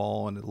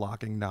drywall and a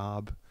locking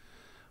knob.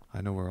 I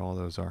know where all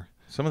those are.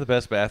 Some of the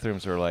best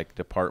bathrooms are like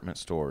department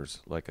stores,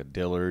 like a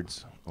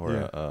Dillard's or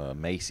Yeah. a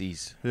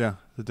Macy's. Yeah,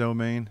 the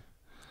Domain.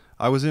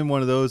 I was in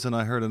one of those and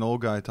I heard an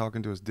old guy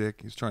talking to his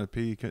dick. He was trying to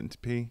pee. He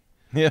couldn't pee.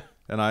 Yeah.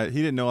 And he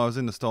didn't know I was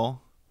in the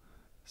stall.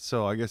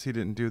 So I guess he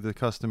didn't do the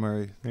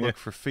customary Yeah. look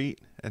for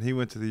feet. And he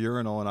went to the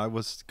urinal and I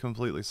was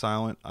completely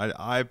silent.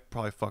 I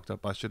probably fucked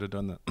up. I should have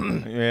done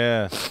the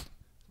Yeah.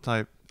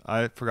 type.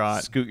 I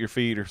forgot. Scoot your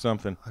feet or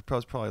something. I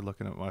was probably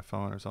looking at my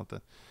phone or something.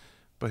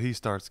 But he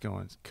starts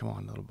going, come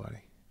on, little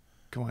buddy.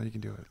 Come on, you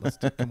can do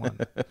it. Come on.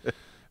 We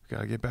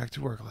got to get back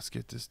to work. Let's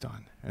get this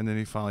done. And then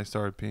he finally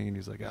started peeing. And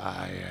he's like,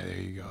 yeah, there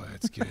you go.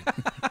 That's good.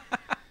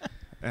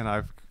 And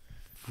I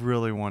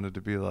really wanted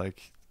to be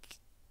like,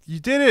 you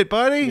did it,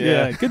 buddy.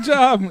 Yeah, Yeah. good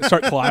job.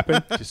 Start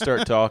clapping. Just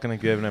start talking and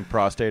giving him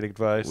prostate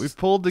advice. We've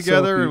pulled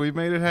together if and you- we've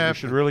made it You happen.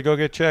 should really go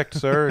get checked,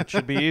 sir. It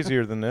should be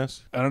easier than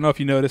this. I don't know if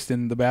you noticed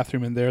in the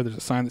bathroom in there's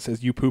a sign that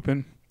says "You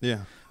poopin'."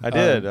 Yeah. I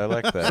did. I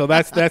like that. So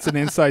that's an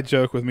inside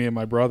joke with me and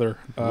my brother.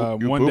 You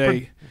One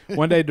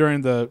pooping? day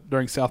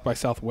during South by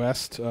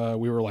Southwest,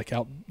 we were like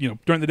out.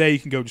 During the day you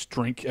can go just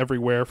drink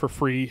everywhere for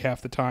free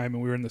half the time,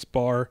 and we were in this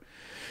bar,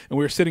 and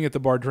we were sitting at the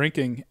bar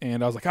drinking,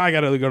 and I was like, I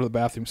got to go to the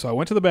bathroom. So I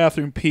went to the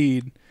bathroom,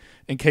 peed,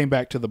 and came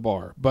back to the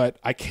bar. But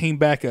I came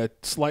back a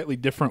slightly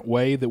different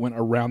way that went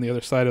around the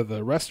other side of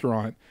the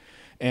restaurant.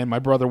 And my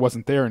brother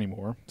wasn't there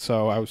anymore.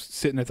 So I was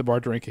sitting at the bar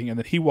drinking, and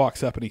then he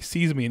walks up and he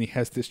sees me and he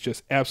has this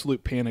just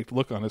absolute panicked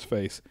look on his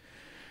face.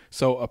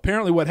 So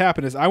apparently what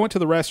happened is I went to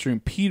the restroom,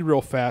 peed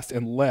real fast,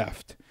 and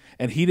left.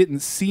 And he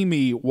didn't see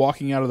me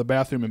walking out of the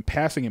bathroom and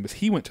passing him as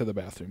he went to the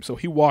bathroom. So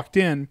he walked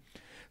in,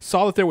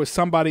 saw that there was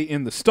somebody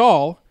in the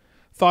stall,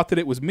 thought that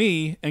it was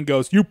me, and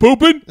goes, "You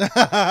pooping?"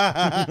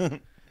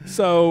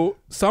 So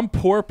some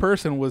poor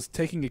person was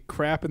taking a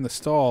crap in the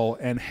stall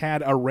and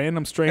had a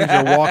random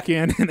stranger walk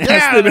in and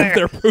ask them if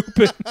they're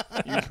pooping.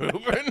 You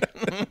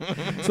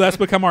pooping? So that's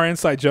become our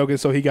inside joke. And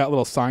so he got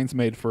little signs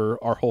made for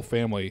our whole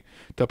family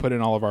to put in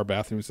all of our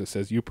bathrooms that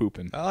says "You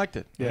pooping." I liked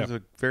it. Yeah. It was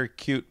a very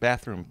cute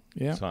bathroom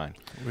Yeah. sign.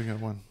 We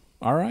got one.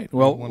 All right.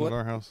 Well, One at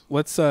our house.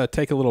 let's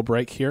take a little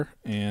break here,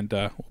 and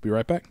we'll be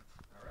right back.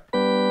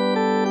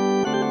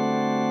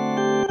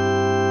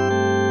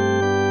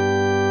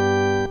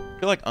 I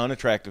feel like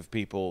unattractive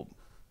people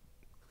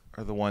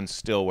are the ones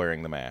still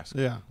wearing the mask.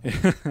 Yeah.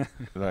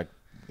 Like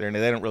they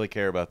don't really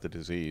care about the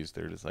disease.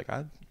 They're just like,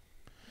 I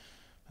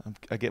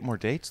get more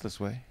dates this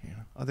way. You know?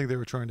 I think they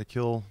were trying to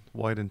kill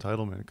white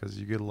entitlement because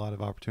you get a lot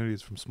of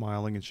opportunities from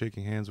smiling and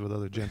shaking hands with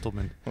other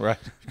gentlemen. Right.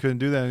 You couldn't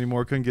do that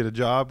anymore. Couldn't get a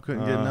job.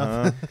 Couldn't get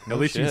nothing. No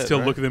At least you can shit, still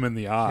right? look them in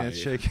the eye. Can't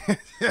shake hands.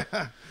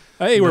 Yeah.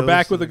 Hey, we're No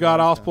back with the sitting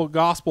on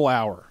Gospel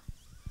Hour.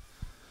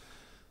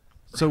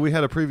 So we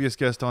had a previous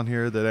guest on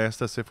here that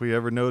asked us if we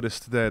ever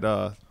noticed that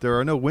there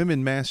are no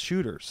women mass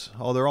shooters.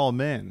 Oh, they're all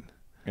men.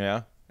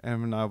 Yeah.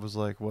 And I was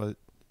like, "What?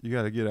 You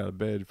got to get out of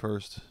bed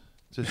first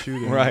to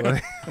shoot Right.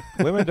 anybody."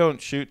 Women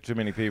don't shoot too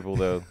many people,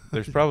 though.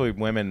 There's probably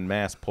women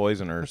mass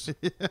poisoners.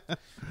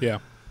 Yeah.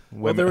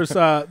 Well, Women.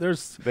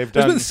 there's They've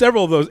been done.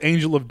 several of those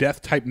angel of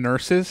death type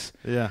nurses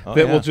Yeah. Oh,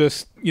 that yeah. will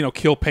just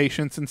kill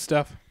patients and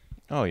stuff.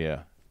 Oh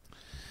yeah.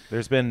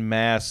 There's been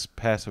mass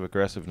passive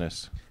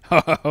aggressiveness.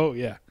 Oh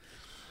yeah.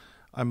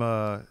 I'm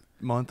a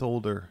month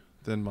older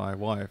than my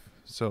wife,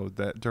 so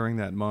that during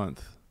that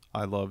month,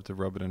 I love to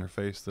rub it in her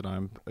face that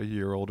I'm a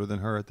year older than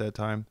her at that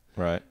time.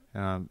 Right.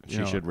 You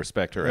She should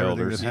respect her everything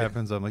elders. that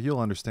happens, I'm like, you'll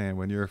understand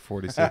when you're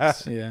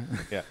 46. Yeah.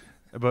 Yeah.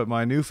 But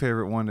my new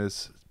favorite one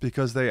is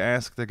because they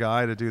ask the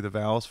guy to do the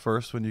vows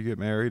first when you get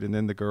married, and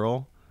then the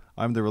girl.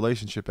 I'm the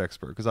relationship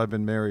expert because I've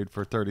been married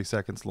for 30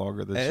 seconds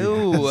longer than she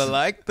Ooh, I has.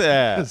 like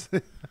that.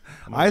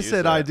 I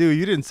said I do.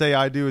 You didn't say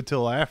I do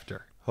until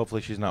after.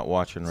 Hopefully she's not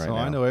watching right so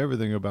now. I know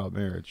everything about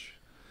marriage.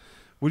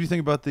 What do you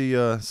think about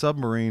the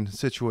submarine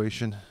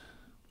situation?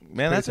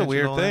 Man, Pay that's a attention to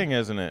weird all that? thing,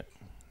 isn't it?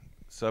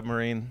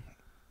 Submarine.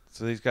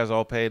 So these guys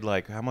all paid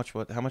like how much?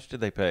 How much did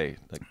they pay?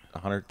 Like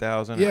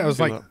 100,000? Yeah, it was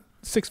like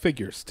 6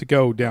 figures to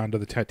go down to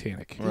the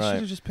Titanic. They Right. should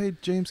have just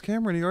paid James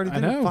Cameron. He already I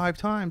did it know. 5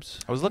 times.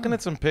 I was looking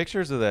at some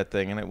pictures of that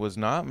thing, and it was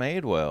not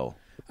made well.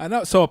 I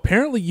know. So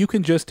apparently you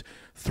can just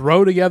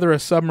throw together a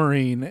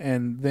submarine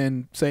and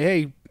then say,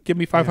 "Hey, give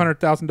me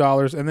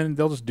 $500,000," and then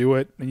they'll just do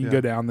it, and you Yeah.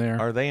 go down there.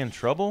 Are they in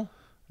trouble?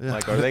 Yeah.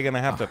 Like, are they going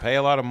to have to pay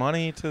a lot of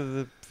money to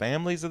the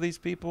families of these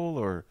people,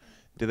 or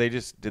did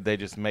they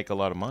just make a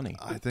lot of money?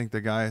 I think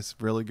the guy is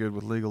really good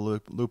with legal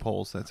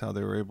loopholes. That's how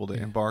they were able to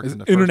embark It's in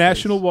the first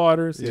international place.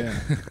 waters. Yeah.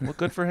 Well,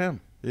 good for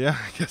him. Yeah,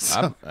 I guess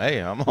so.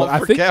 I'm all Well, I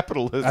for think-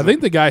 capitalism. I think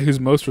the guy who's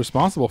most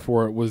responsible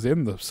for it was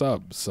in the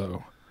sub.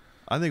 So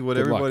I think what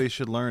Good luck. everybody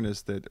should learn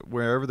is that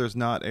wherever there's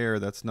not air,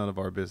 that's none of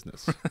our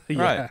business.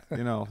 yeah.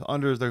 You know,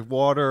 under the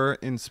water,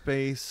 in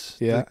space,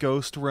 Yeah. the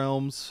ghost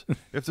realms.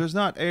 If there's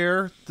not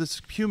air,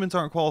 humans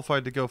aren't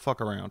qualified to go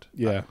fuck around.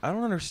 Yeah. I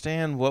don't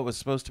understand what was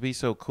supposed to be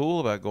so cool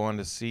about going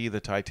to see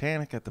the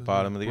Titanic at the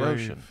bottom of the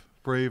ocean.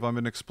 Brave, I'm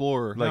an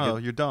explorer. Like no,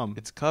 it- you're dumb.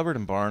 It's covered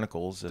in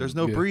barnacles. And, There's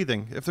no Yeah.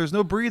 breathing. If there's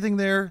no breathing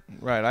there,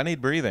 right. I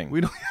need breathing. we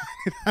don't.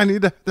 I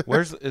need that.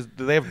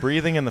 Do they have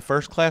breathing in the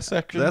first class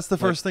section? That's the Like,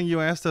 first thing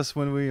you asked us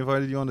when we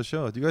invited you on the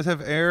show. Do you guys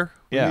have air?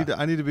 Yeah.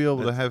 I need to be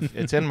able to have.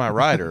 It's in my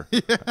rider.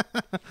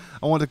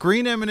 I want the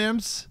green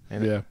M&Ms.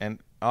 And, Yeah. and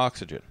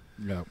oxygen.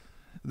 Yeah.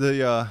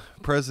 The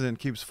president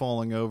keeps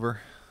falling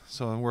over,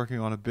 so I'm working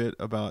on a bit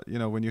about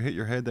when you hit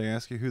your head, they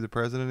ask you who the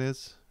president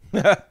is.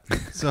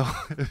 So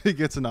if he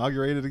gets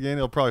inaugurated again,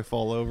 he'll probably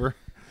fall over,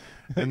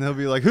 and they'll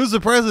be like, "Who's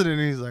the president?"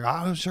 And he's like,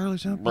 "Oh, Shirley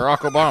Temple." Barack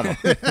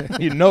Obama.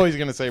 You know he's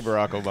going to say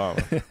Barack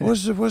Obama.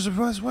 What's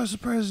the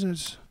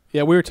president's?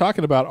 Yeah, we were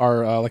talking about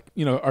our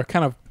our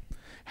kind of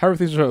how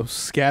everything's so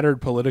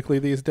scattered politically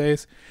these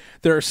days.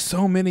 There are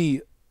so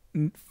many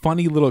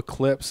funny little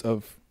clips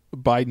of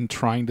Biden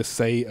trying to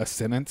say a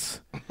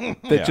sentence that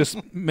Yeah. just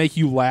make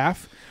you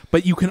laugh,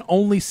 but you can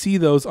only see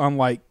those on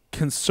like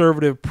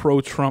conservative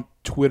pro-Trump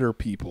Twitter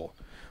people.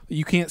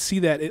 You can't see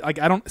that. I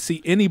don't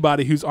see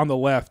anybody who's on the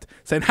left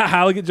saying,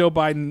 "Ha, look at Joe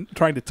Biden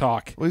trying to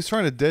talk." Well, he's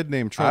trying to dead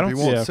name Trump. He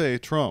don't- won't Yeah. say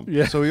Trump.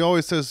 Yeah. So he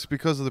always says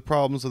because of the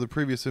problems of the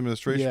previous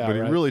administration, Yeah, but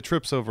he right. really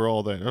trips over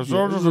all that. Those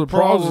are the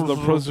problems of the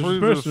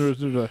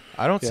president.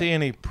 I don't Yeah. see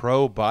any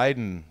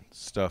pro-Biden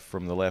stuff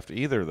from the left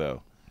either,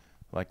 though.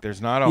 Like,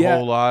 there's not a Yeah.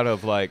 whole lot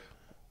of, like,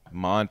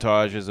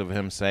 montages of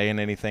him saying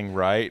anything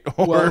right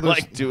or, Well,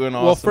 like, doing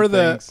awesome Well, for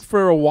things.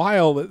 for a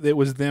while, it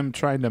was them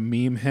trying to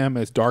meme him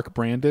as Dark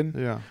Brandon.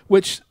 Yeah.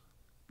 Which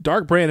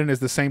Dark Brandon is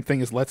the same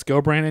thing as Let's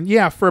Go Brandon.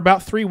 Yeah, for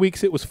about 3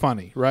 weeks it was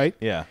funny, right?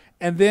 Yeah.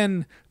 And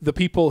then the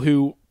people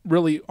who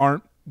really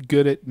aren't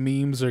good at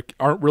memes or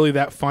aren't really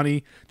that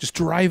funny just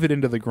drive it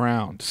into the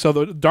ground. So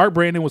the Dark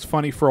Brandon was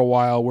funny for a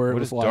while, where it What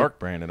was is like Dark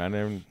Brandon? I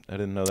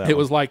didn't know that. it one.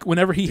 was like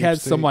whenever he had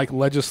some state. like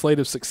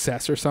legislative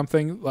success or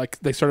something, like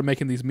they started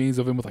making these memes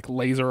of him with like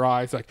laser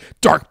eyes, like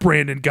Dark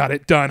Brandon got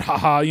it done,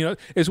 haha.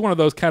 It's one of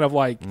those kind of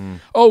like,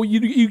 oh,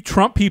 you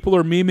Trump people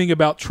are memeing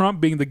about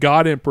Trump being the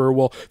God Emperor.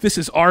 Well, this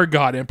is our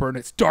God Emperor, and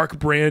it's Dark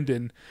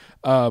Brandon.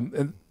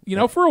 And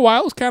for a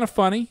while it was kind of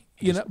funny.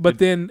 But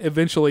then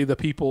eventually the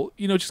people,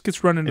 just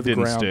gets run into It the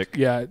didn't ground. stick.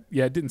 Yeah,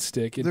 it didn't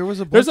stick. There was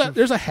a there's bunch a of-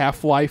 there's a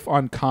half-life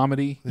on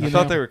comedy. I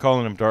thought they were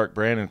calling him Dark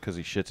Brandon because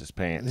he shits his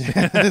pants.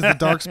 It's the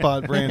dark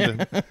spot,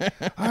 Brandon.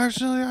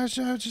 Actually, I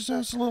just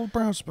have a little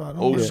brown spot.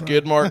 Old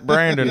skid mark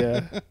Brandon.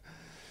 Yeah.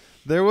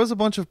 There was a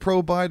bunch of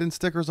pro-Biden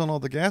stickers on all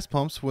the gas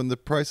pumps when the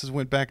prices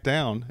went back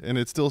down, and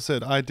it still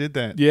said, "I did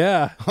that."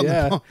 Yeah, On the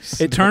yeah. post.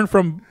 It turned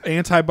from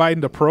anti-Biden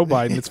to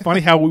pro-Biden. It's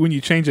funny how when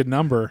you change a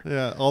number.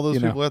 Yeah, all those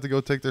You know. people had to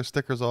go take their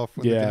stickers off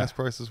when the Yeah. gas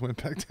prices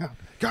went back down.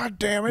 God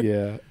damn it!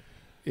 Yeah.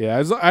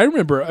 Yeah, I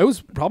remember it was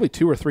probably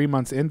 2 or 3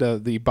 months into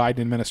the Biden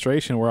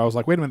administration where I was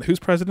like, wait a minute, who's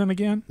president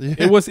again? Yeah.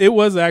 It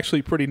was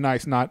actually pretty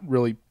nice not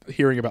really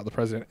hearing about the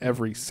president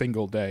every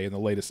single day in the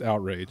latest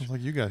outrage. I was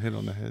like, you got hit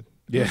on the head.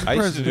 Yeah. I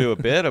used to do a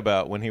bit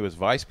about when he was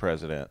vice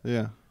president.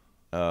 Yeah.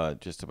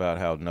 just about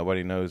how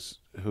nobody knows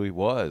who he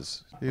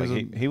was.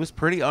 He He was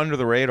pretty under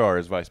the radar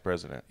as vice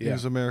president. He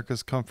was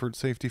America's comfort,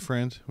 safety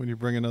friend. When you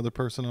bring another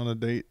person on a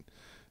date,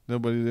 they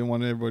didn't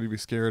want everybody to be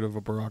scared of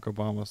a Barack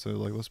Obama. So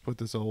like, let's put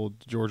this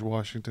old George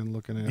Washington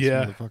looking ass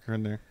motherfucker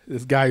in there.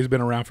 This guy who's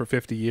been around for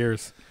 50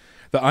 years.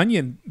 The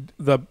Onion,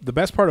 the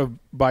best part of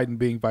Biden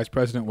being vice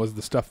president was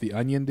the stuff the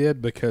Onion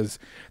did, because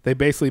they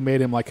basically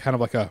made him like kind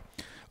of like a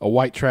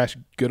white trash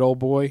good old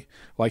boy,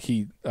 like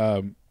he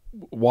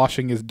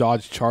washing his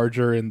Dodge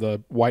Charger in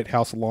the White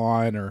House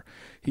lawn, or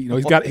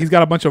he's got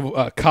a bunch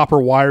of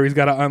copper wire he's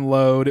got to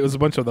unload. It was a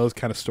bunch of those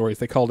kind of stories.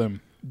 They called him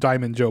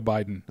Diamond Joe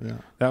Biden. Yeah,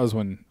 that was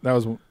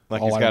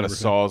like he's got a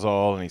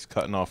sawzall and he's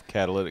cutting off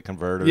catalytic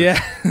converters.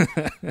 Yeah,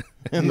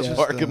 in the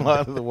parking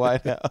lot of the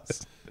White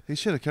House. He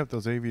should have kept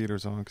those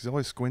aviators on because he's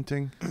always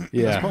squinting.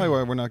 Yeah. That's probably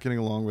why we're not getting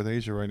along with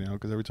Asia right now,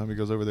 because every time he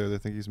goes over there, they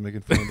think he's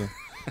making fun of them.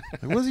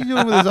 Like, what's he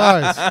doing with his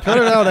eyes? Cut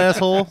it out,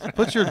 asshole.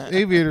 Put your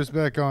aviators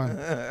back on.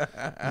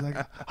 He's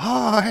like,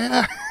 oh,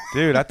 yeah.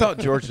 Dude, I thought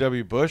George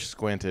W. Bush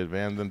squinted,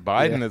 man. Then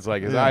Biden is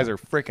like, his eyes are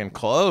freaking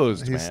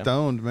closed, He's man.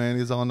 stoned, man.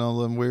 He's on all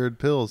them weird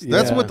pills. Yeah.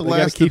 That's what the They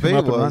gotta last keep him debate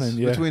up and was. running,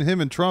 yeah. Between him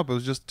and Trump, it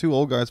was just two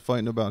old guys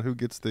fighting about who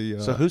gets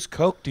the... So whose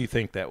Coke do you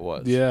think that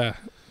was? Yeah.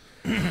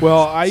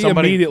 Well, I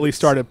immediately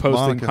started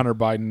posting Monica. Hunter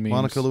Biden memes.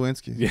 Monica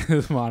Lewinsky.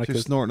 Yeah, Monica.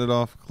 She's snorting it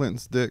off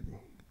Clinton's dick.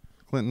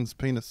 Clinton's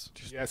penis.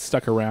 Yeah, it's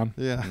stuck around.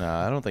 Yeah. No,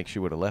 I don't think she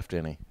would have left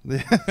any.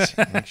 Yeah.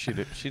 I think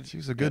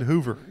She's a good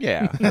Hoover.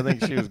 Yeah, I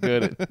think she was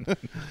good at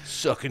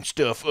sucking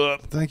stuff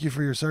up. Thank you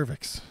for your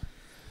cervix.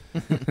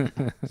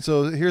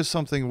 So here's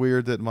something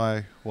weird that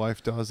my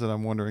wife does that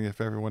I'm wondering if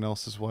everyone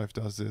else's wife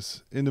does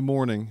this. In the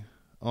morning,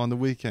 on the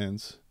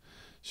weekends,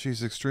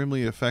 she's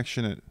extremely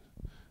affectionate,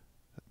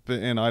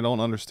 and I don't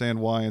understand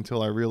why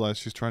until I realize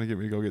she's trying to get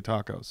me to go get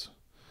tacos.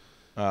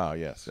 Oh,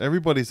 yes.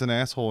 Everybody's an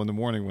asshole in the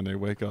morning when they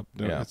wake up.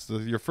 Yeah.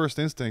 Your first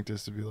instinct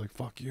is to be like,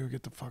 fuck you,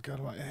 get the fuck out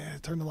of my...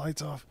 turn the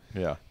lights off.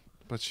 Yeah.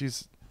 But she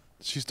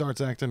starts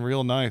acting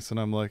real nice, and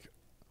I'm like,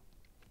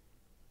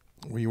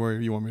 you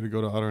want me to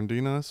go to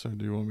Arundina's, or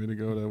do you want me to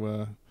go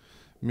to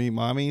Meet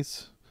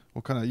Mommy's?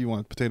 What kind of... You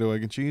want potato,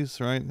 egg, and cheese,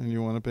 right? And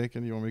you want a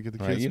bacon? You want me to get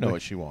the Right, kids? you know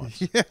what she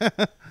wants. Yeah.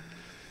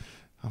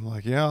 I'm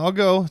like, yeah, I'll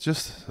go.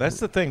 Just... That's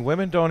the thing.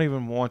 Women don't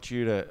even want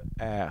you to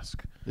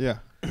ask. Yeah.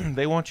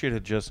 They want you to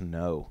just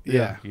know.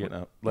 Yeah. You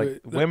know,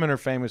 like women are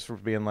famous for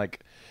being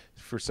like,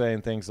 for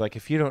saying things like,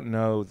 if you don't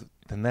know,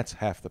 then that's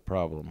half the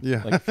problem.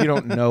 Yeah. Like, if you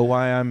don't know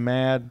why I'm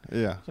mad,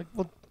 Yeah. it's like,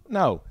 well,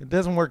 no, it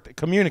doesn't work.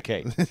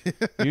 Communicate.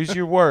 Use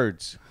your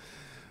words.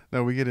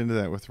 No, we get into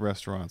that with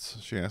restaurants.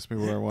 She asked me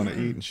where I want to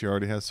eat, and she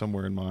already has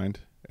somewhere in mind.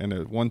 And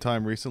at one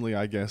time recently,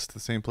 I guessed the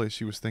same place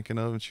she was thinking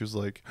of, and she was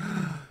like,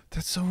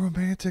 that's so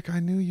romantic. I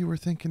knew you were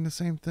thinking the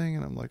same thing.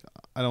 And I'm like,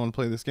 I don't want to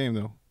play this game,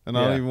 though. And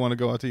I don't even want to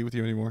go out to eat with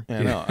you anymore.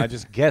 Yeah, no, I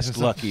just guessed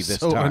lucky this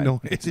so time. annoying.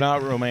 It's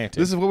not romantic.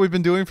 This is what we've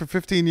been doing for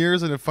 15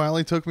 years, and it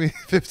finally took me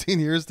 15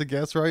 years to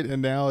guess right,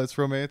 and now it's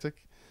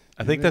romantic.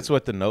 I think that's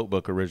what the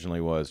Notebook originally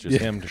was, just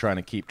him trying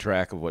to keep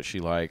track of what she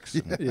likes.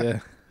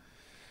 Yeah.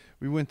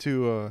 We went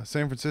to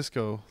San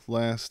Francisco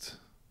last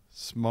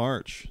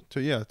March,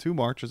 2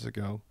 Marches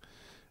ago,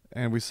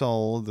 and we saw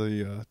all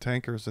the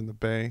tankers in the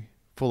bay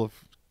full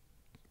of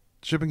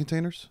shipping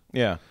containers.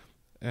 Yeah.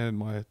 And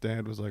my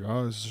dad was like,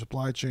 oh, it's a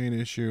supply chain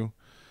issue.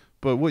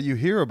 But what you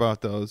hear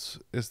about those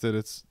is that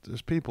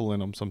there's people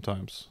in them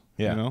sometimes.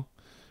 Yeah. You know?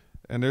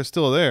 And they're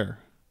still there.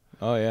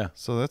 Oh, yeah.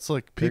 So that's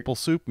like people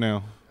soup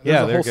now.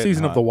 There's a they're whole getting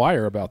season of hot. The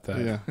Wire about that.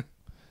 Yeah.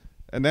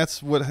 And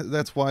that's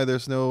why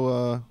there's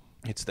no...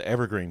 It's the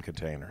evergreen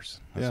containers.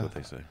 That's what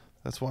they say.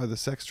 That's why the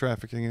sex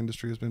trafficking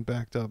industry has been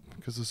backed up,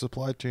 because of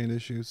supply chain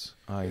issues.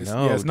 I It's,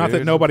 know. yeah, it's not that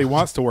dude. nobody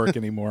wants to work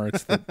anymore.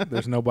 It's that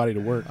there's nobody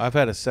to work. I've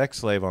had a sex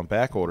slave on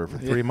back order for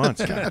 3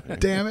 months now.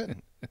 Damn it.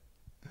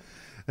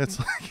 It's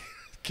like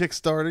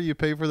Kickstarter. You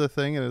pay for the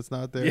thing and it's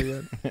not there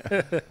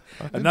yet.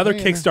 Another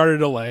Kickstarter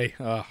delay.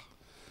 Ugh.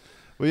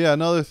 Well, yeah,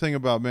 another thing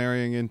about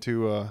marrying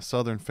into a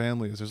Southern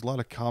family is there's a lot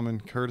of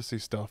common courtesy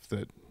stuff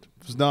that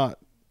was not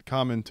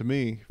common to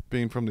me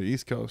being from the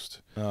East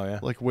Coast. Oh, yeah.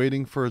 Like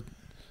waiting for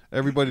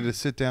everybody to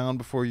sit down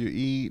before you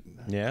eat.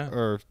 Yeah.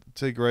 Or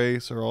say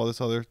grace or all this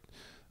other.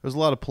 There's a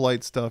lot of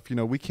polite stuff. You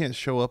know, we can't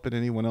show up at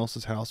anyone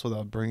else's house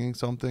without bringing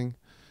something.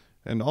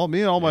 And all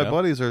my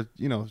buddies are,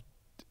 you know,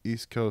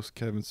 East Coast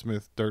Kevin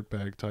Smith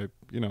dirtbag type,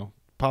 you know,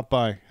 pop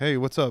by. Hey,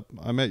 what's up?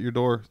 I'm at your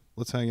door.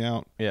 Let's hang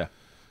out. Yeah.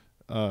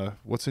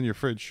 What's in your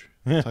fridge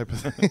type of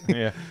thing.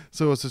 Yeah.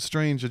 So it's a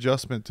strange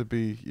adjustment to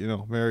be, you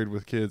know, married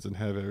with kids and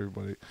have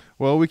everybody.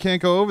 Well, we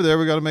can't go over there.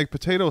 We got to make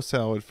potato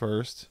salad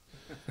first.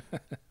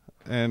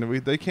 And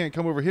they can't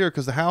come over here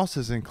because the house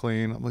isn't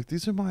clean. I'm like,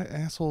 these are my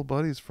asshole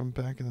buddies from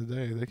back in the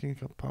day. They can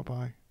come pop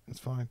by. It's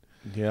fine.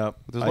 Yeah.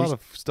 But there's a lot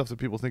of stuff that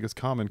people think is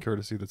common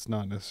courtesy that's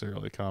not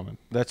necessarily common.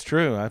 That's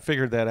true. I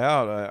figured that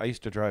out. I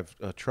used to drive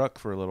a truck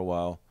for a little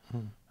while,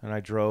 and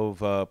I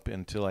drove up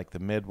into like the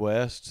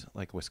Midwest,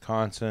 like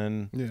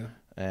Wisconsin. Yeah.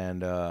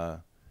 And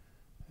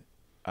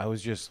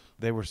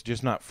they were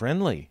just not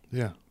friendly.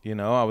 Yeah. You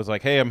know, I was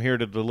like, hey, I'm here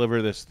to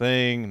deliver this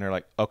thing. And they're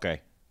like,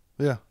 okay.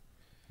 Yeah.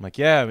 I'm like,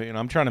 yeah,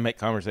 I'm trying to make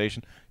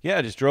conversation. Yeah,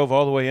 I just drove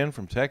all the way in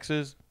from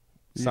Texas.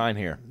 Sign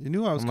here. You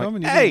knew I was I'm like,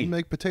 coming. You hey! didn't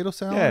make potato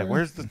salad. Yeah,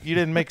 you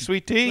didn't make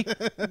sweet tea?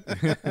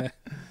 You're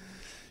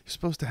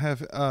supposed to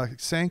have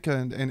Sanka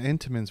and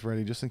Entenmann's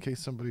ready just in case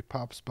somebody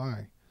pops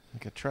by.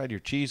 Like, I tried your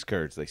cheese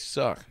curds. They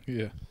suck.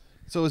 Yeah.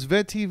 So is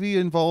Vet TV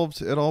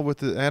involved at all with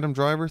the Adam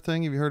Driver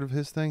thing? Have you heard of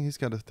his thing? He's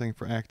got a thing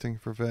for acting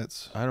for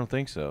vets, I don't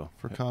think so.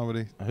 for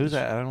comedy. Who's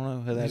that? I don't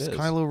know who that He's is.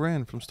 Kylo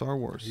Ren from Star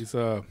Wars. He's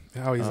an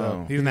He's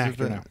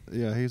actor a vet. now.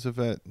 Yeah, he's a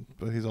vet,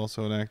 but he's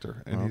also an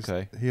actor. And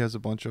Okay. he has a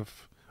bunch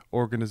of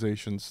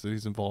organizations that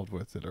he's involved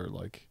with that are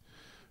like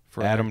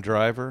for Adam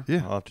Driver?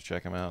 Yeah. I'll have to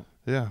check him out.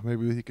 Yeah,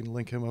 maybe he can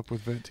link him up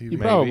with Vet TV.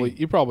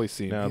 You probably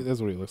seen No. him.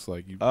 That's what he looks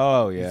like.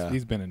 Oh, yeah.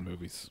 He's been in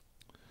movies.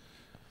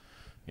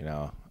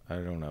 I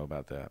don't know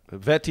about that. But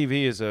Vet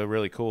TV is a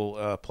really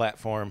cool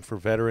platform for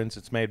veterans.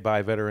 It's made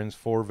by veterans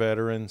for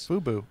veterans.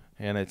 Fubu.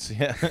 And it's,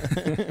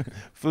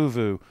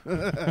 FUVU.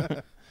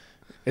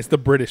 It's the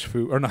British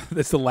FUBU, or not?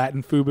 It's the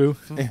Latin FUBU.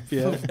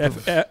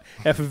 Yeah,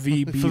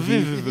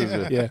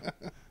 FVBV. Yeah,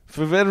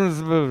 For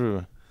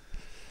veterans.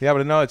 Yeah,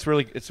 but no, it's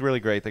really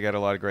great. They got a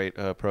lot of great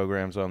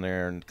programs on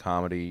there and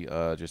comedy,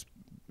 just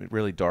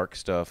really dark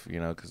stuff,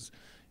 because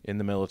in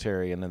the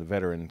military and in the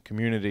veteran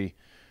community,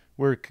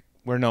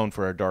 we're known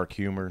for our dark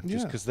humor,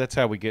 just because that's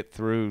how we get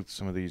through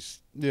some of these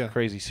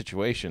crazy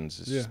situations.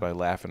 It's just by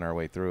laughing our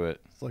way through it.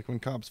 It's like when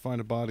cops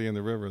find a body in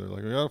the river, they're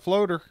like, "We got a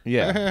floater."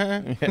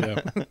 Yeah,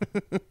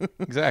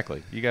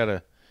 exactly. You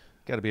gotta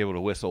be able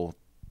to whistle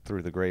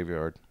through the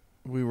graveyard.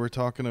 We were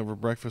talking over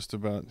breakfast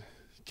about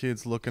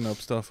kids looking up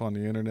stuff on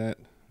the internet.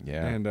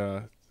 Yeah,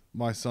 And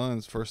my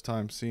son's first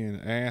time seeing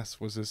ass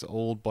was this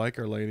old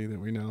biker lady that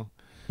we know.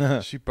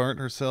 She burnt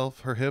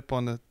her hip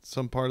on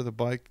some part of the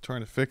bike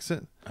trying to fix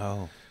it.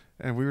 Oh.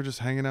 And we were just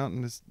hanging out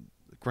in his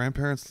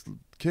grandparents'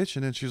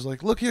 kitchen, and she was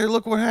like, "Look here,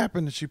 look what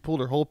happened." And she pulled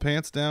her whole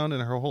pants down,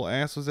 and her whole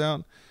ass was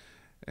out.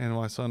 And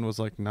my son was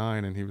like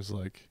 9, and he was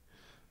like,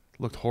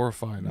 looked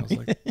horrified. And I was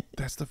like,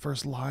 that's the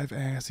first live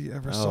ass he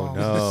ever saw.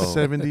 No.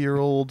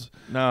 70-year-old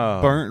No.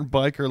 burnt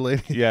biker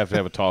lady. You have to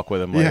have a talk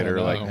with him Yeah, later.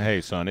 no. Like, hey,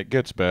 son, it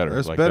gets better.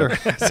 There's like better.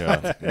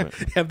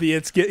 Have the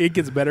it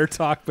gets better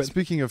talk, but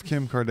Speaking of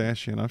Kim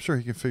Kardashian, I'm sure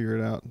he can figure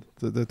it out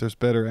that there's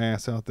better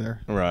ass out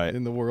there Right.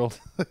 in the world.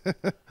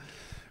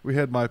 We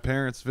had my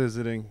parents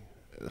visiting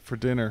for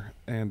dinner,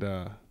 and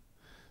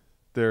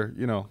they're,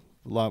 a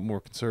lot more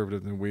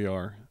conservative than we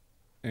are.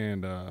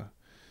 And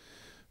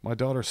my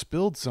daughter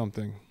spilled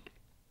something.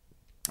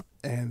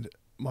 And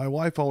my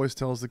wife always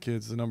tells the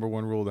kids the number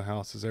one rule of the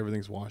house is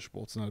everything's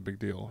washable. It's not a big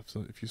deal.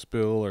 If you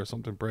spill or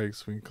something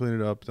breaks, we can clean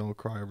it up. Don't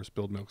cry over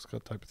spilled milk,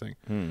 type of thing.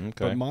 Okay.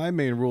 But my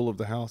main rule of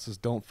the house is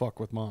don't fuck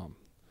with mom.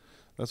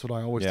 That's what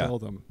I always tell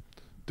them.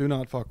 Do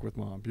not fuck with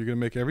mom. You're going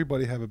to make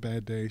everybody have a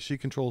bad day. She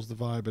controls the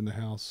vibe in the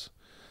house.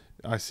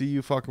 I see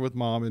you fucking with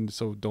mom, and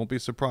so don't be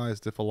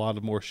surprised if a lot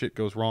of more shit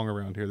goes wrong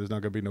around here. There's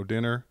not going to be no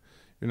dinner.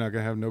 You're not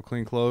going to have no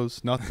clean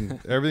clothes. Nothing.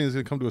 Everything's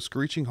going to come to a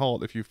screeching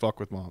halt if you fuck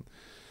with mom.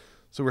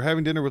 So we're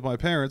having dinner with my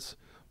parents.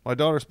 My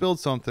daughter spilled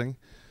something.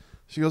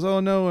 She goes,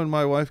 "Oh, no." And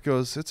my wife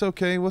goes, "It's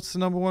okay. What's the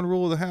number one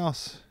rule of the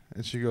house?"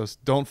 And she goes,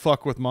 "Don't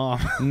fuck with mom."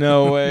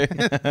 No way.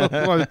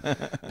 My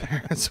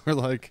parents were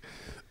like,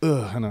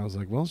 ugh. And I was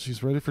like, well,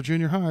 she's ready for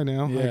junior high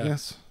now, I Yeah.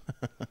 guess.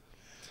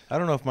 I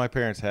don't know if my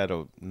parents had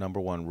a number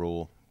one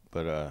rule,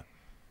 but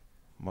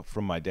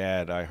from my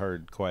dad, I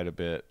heard quite a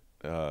bit.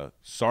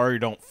 Sorry,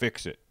 don't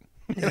fix it.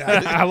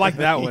 I like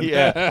that one.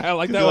 Yeah. I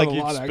like that Like one a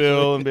you'd lot.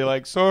 spill and be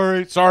like,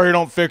 sorry,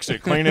 don't fix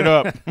it. Clean it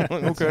up.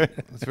 Okay.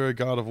 It's very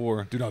God of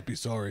War. Do not be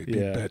sorry. Be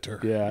better.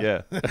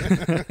 Yeah.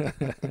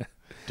 Yeah.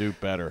 Do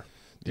better.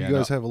 Do you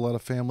guys have a lot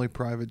of family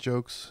private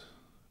jokes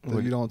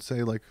that you don't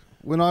say? Like,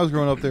 when I was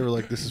growing up, they were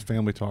like, this is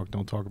family talk.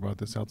 Don't talk about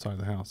this outside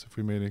the house. If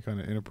we made any kind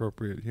of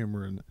inappropriate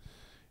humor, and,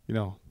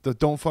 the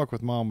don't fuck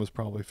with mom was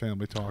probably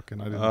family talk,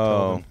 and I didn't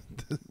tell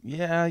them.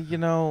 Yeah,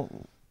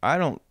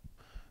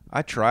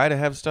 I try to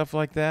have stuff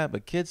like that,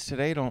 but kids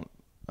today don't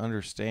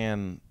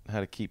understand how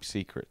to keep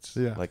secrets.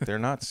 Yeah. Like, they're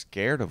not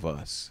scared of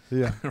us,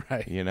 Yeah.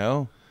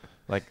 Right.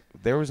 Like,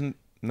 there was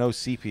no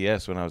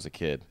CPS when I was a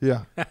kid.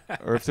 Yeah.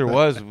 Or if there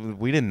was,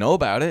 we didn't know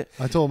about it.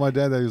 I told my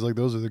dad that. He was like,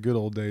 those are the good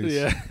old days.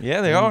 Yeah.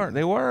 Yeah,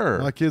 they were.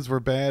 My kids were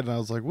bad, and I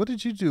was like, what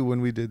did you do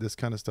when we did this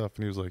kind of stuff?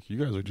 And he was like,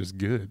 you guys are just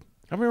good.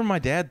 I remember my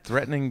dad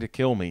threatening to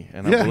kill me,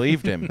 and Yeah. I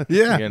believed him.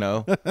 Yeah.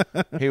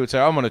 He would say,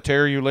 "I'm going to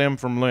tear you limb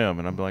from limb,"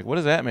 and I'd be like, "What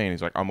does that mean?"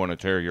 He's like, "I'm going to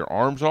tear your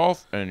arms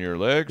off and your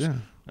legs." Yeah.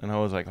 And I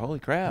was like, "Holy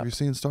crap!" Have you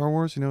seen Star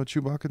Wars? You know what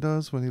Chewbacca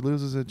does when he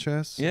loses his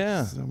chest?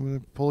 Yeah. I'm going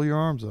to pull your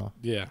arms off.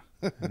 Yeah.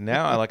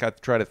 Now I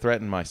try to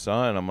threaten my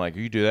son. I'm like,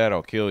 "You do that,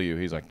 I'll kill you."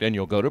 He's like, "Then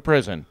you'll go to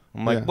prison."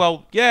 I'm like, Yeah.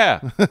 "Well, yeah,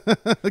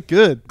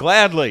 Good.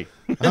 gladly."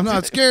 I'm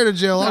not scared of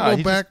jail. No, I'll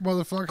he go back,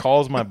 motherfucker.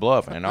 Calls my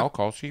bluff, and I'll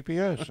call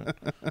CPS.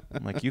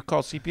 I'm like, "You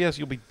call CPS,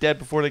 you'll be dead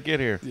before they get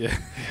here. Yeah.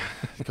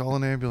 Call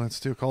an ambulance,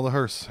 too. Call the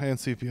hearse and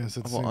CPS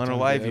at I the will same time.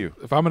 unalive you."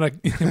 If I'm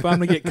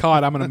gonna get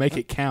caught, I'm gonna make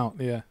it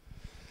count. Yeah.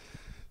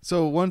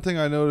 So one thing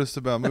I noticed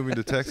about moving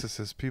to Texas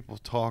is people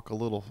talk a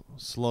little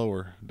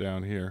slower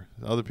down here.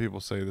 Other people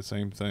say the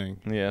same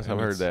thing. Yes, And I've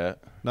heard it's that.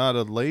 not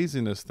a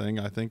laziness thing.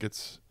 I think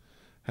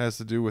has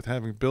to do with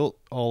having built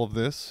all of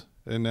this,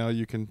 and now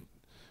you can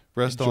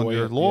rest on Enjoy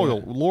your it,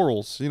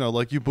 laurels. You know,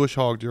 like you bush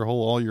hogged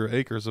all your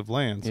acres of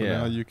land, so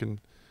now you can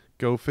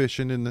go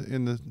fishing in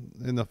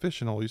the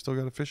fishing hole. You still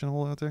got a fishing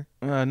hole out there?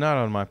 Not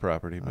on my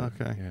property. But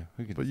Okay. Yeah,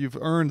 we could But you've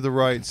earned the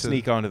right to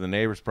sneak onto the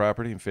neighbor's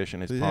property and fish in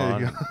his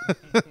pond.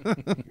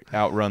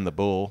 Outrun the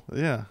bull.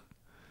 Yeah.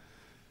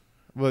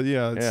 But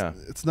yeah,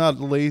 it's not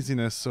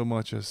laziness so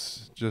much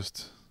as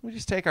just We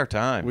just take our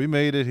time. we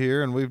made it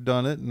here and we've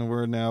done it, and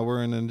we're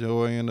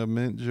enjoying a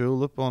mint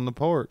julep on the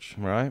porch.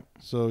 Right?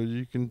 So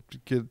you can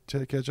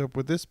catch up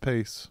with this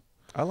pace.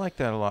 I like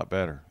that a lot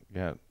better.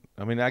 Yeah.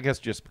 I mean, I guess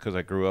just because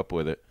I grew up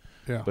with it.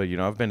 Yeah. But,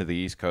 I've been to the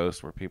East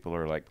Coast where people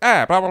are like,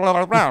 blah, blah,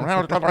 blah, blah,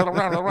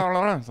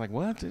 blah. It's like,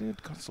 what, dude?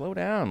 Slow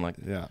down. Like,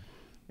 Yeah.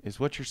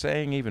 is what you're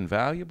saying even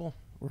valuable?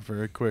 We're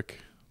very quick.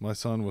 My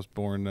son was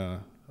born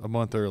a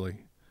month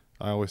early.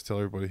 I always tell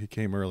everybody he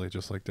came early,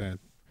 just like Dad.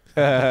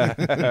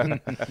 I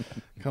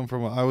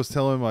was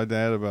telling my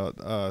dad about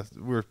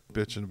we were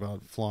bitching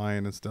about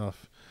flying and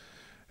stuff,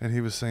 and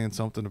he was saying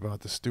something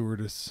about the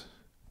stewardess,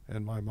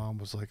 and my mom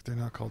was like, they're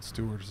not called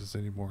stewardesses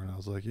anymore, and I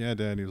was like, yeah,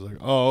 Dad. And he was like,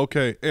 oh,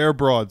 okay, air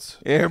broads.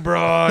 Air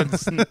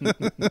Broads.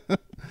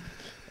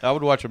 I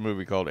would watch a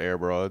movie called Air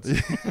Broads.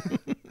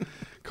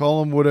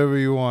 Call them whatever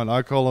you want.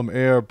 I call them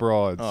air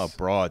broads. Oh,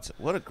 broads.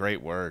 What a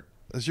great word.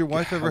 Has your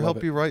wife I ever love helped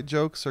it. you write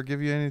jokes or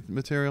give you any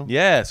material?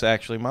 Yes,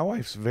 actually. My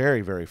wife's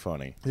very, very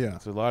funny. Yeah.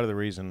 It's a lot of the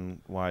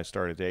reason why I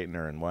started dating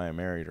her and why I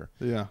married her.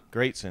 Yeah.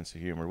 Great sense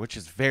of humor, which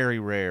is very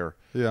rare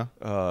Yeah.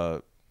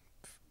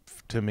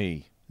 to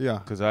me. Yeah.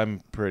 Because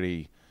I'm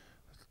pretty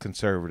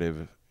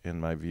conservative in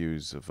my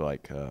views of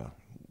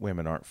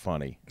women aren't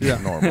funny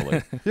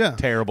normally. Yeah.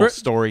 Terrible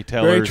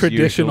storytellers. Very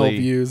traditional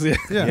usually. views.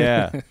 Yeah.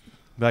 Yeah.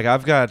 Like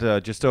I've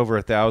got just over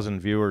 1,000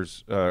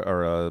 viewers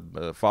or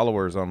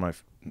followers on my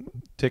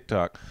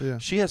TikTok. Yeah.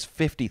 She has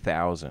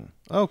 50,000.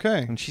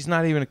 Okay. And she's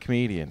not even a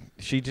comedian.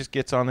 She just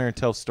gets on there and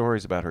tells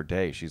stories about her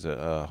day. She's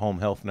a home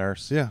health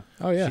nurse. Yeah.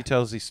 Oh yeah. She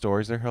tells these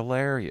stories. They're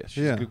hilarious.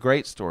 She's Yeah. a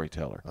great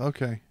storyteller.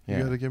 Okay. You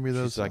Yeah. got to give me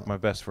those. She's like my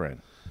best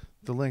friend.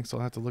 The links. I'll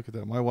have to look at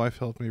that. My wife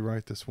helped me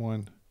write this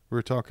one. We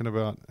were talking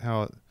about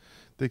how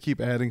they keep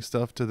adding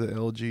stuff to the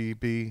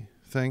LGB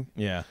thing.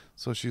 Yeah.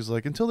 So she's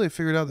like, until they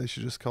figure it out, they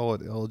should just call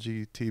it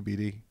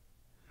LGTBD.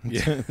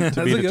 Yeah. To That's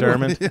be a good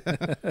one.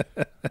 determined.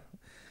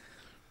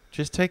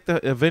 Just take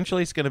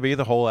eventually it's going to be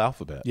the whole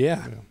alphabet.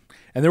 Yeah. Yeah.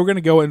 And then we're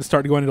gonna go and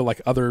start going into like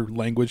other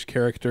language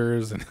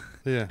characters and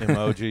Yeah.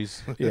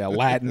 Emojis. yeah,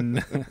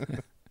 Latin.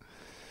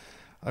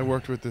 I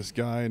worked with this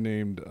guy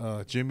named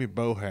Jimmy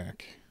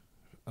Bohack.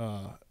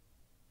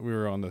 We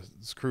were on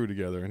this crew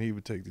together, and he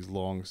would take these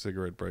long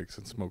cigarette breaks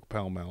and smoke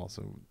Pall Malls.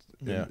 And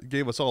Yeah. it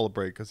gave us all a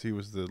break because he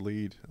was the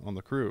lead on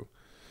the crew.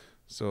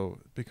 So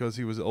because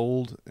he was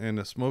old and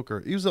a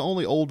smoker, he was the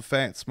only old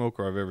fat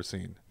smoker I've ever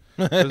seen.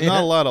 There's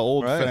not a lot of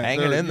old Right, fat.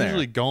 hanging They're in there.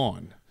 usually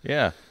gone.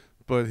 Yeah.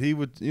 But he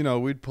would,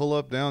 we'd pull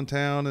up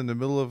downtown in the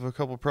middle of a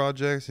couple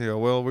projects. He'd go,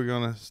 well, we're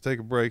going to take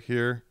a break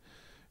here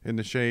in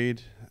the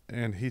shade.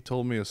 And he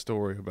told me a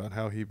story about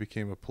how he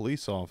became a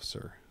police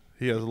officer.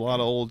 He has a lot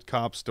of old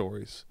cop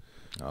stories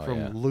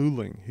from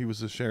Luling. He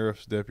was a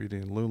sheriff's deputy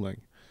in Luling.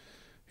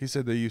 He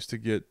said they used to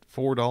get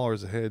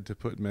 $4 a head to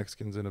put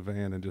Mexicans in a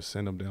van and just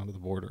send them down to the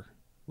border,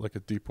 like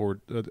a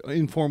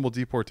informal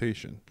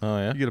deportation. Oh,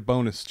 yeah. You get a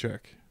bonus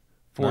check.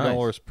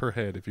 $4 per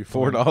head if you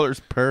find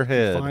 $4 per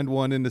head. Find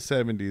one in the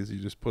 70s, you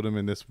just put them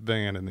in this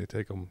van and they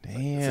take them.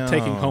 Damn. It's a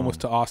taking homeless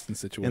to Austin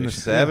situation. in the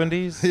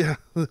 70s? Yeah.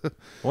 I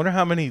wonder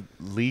how many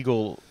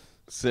legal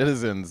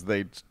citizens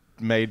they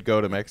made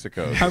go to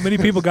Mexico. How many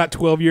people got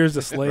 12 years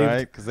a slave? Right?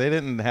 Because they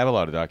didn't have a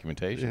lot of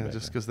documentation. Yeah, back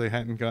just then. because they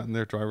hadn't gotten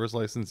their driver's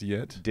license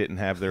yet. Didn't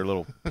have their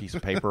little piece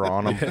of paper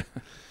on them. Yeah.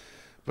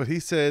 But he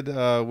said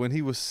when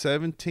he was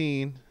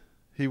 17,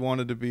 he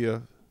wanted to be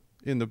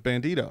in the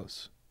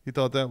Banditos. He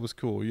thought that was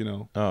cool,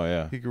 Oh,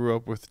 yeah. He grew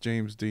up with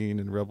James Dean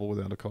and Rebel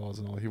Without a Cause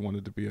and all. He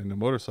wanted to be in the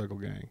motorcycle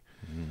gang.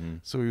 Mm-hmm.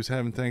 So he was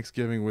having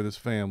Thanksgiving with his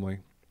family.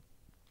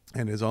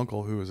 And his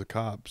uncle, who was a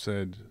cop,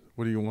 said,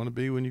 what do you want to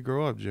be when you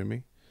grow up,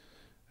 Jimmy?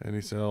 And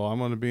he said, oh, I'm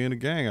going to be in a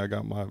gang.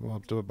 I'm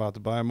about to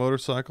buy a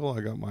motorcycle. I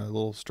got my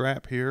little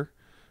strap here.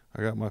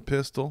 I got my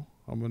pistol.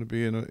 I'm going to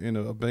be in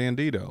a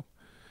bandito.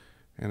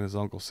 And his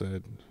uncle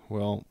said,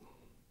 well,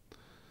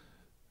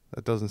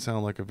 that doesn't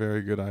sound like a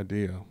very good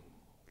idea.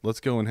 Let's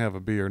go and have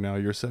a beer. Now,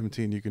 you're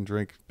 17. You can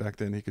drink. Back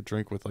then, he could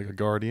drink with like a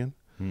guardian.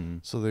 Mm-hmm.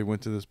 So they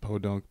went to this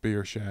podunk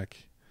beer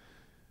shack.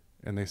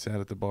 And they sat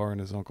at the bar, and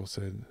his uncle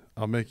said,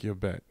 I'll make you a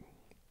bet.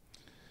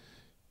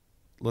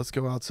 Let's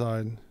go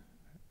outside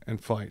and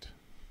fight.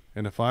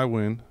 And if I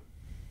win,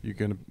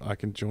 I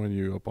can join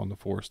you up on the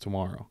force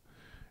tomorrow.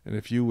 And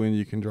if you win,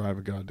 you can drive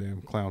a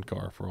goddamn clown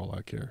car for all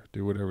I care.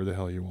 Do whatever the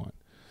hell you want.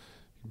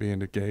 Be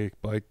in a gay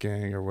bike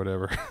gang or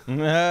whatever.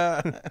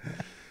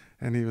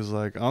 And he was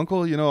like,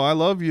 Uncle, I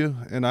love you,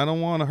 and I don't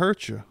want to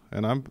hurt you,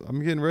 and I'm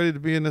getting ready to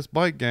be in this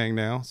bike gang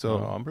now, so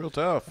I'm real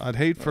tough. I'd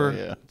hate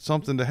for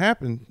something to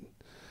happen.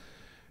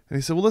 And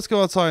he said, well, let's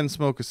go outside and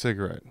smoke a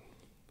cigarette.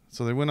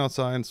 So they went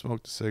outside and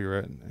smoked a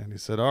cigarette, and he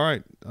said, all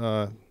right,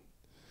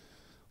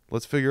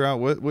 let's figure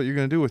out what you're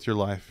going to do with your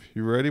life.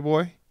 You ready,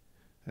 boy?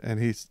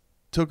 And he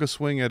took a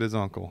swing at his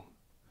uncle,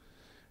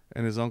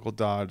 and his uncle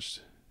dodged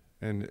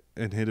and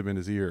hit him in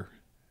his ear,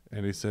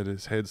 and he said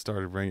his head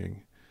started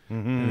ringing.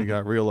 And he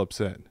got real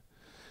upset.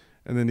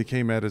 And then he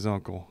came at his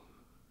uncle.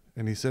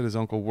 And he said his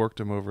uncle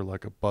worked him over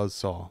like a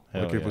buzzsaw.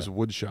 Like it was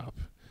wood shop.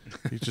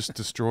 He just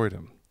destroyed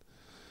him.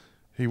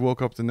 He woke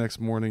up the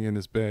next morning in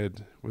his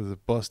bed with a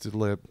busted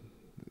lip,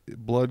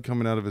 blood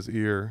coming out of his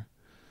ear,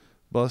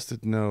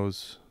 busted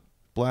nose,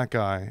 black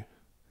eye.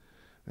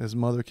 His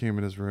mother came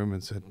in his room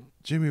and said,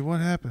 Jimmy,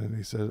 what happened? And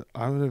he said,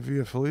 I'm going to be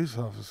a police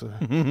officer.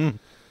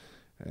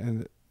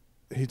 And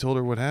he told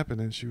her what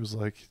happened. And she was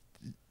like,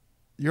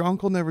 your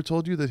uncle never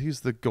told you that he's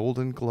the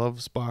Golden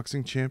Gloves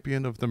boxing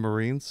champion of the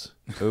Marines?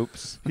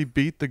 Oops. He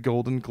beat the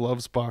Golden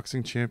Gloves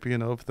boxing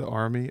champion of the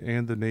Army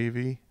and the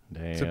Navy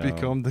to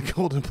become the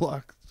Golden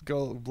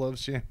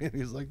Gloves champion.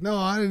 He's like, no,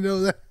 I didn't know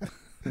that.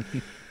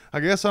 I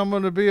guess I'm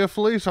going to be a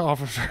police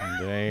officer.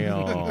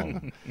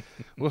 Damn.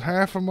 With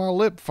half of my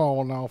lip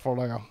falling off of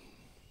there. All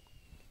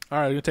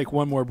right, we're going to take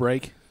one more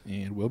break,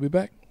 and we'll be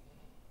back.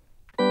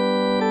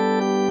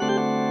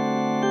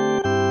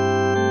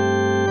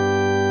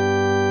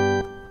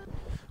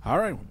 All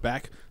right, we're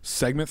back.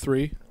 Segment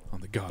 3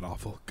 on the God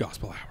Awful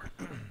Gospel Hour.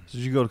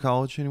 Did you go to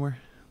college anywhere?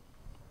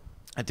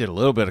 I did a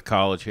little bit of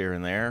college here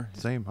and there.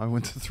 Same. I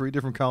went to 3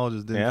 different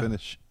colleges, didn't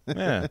finish.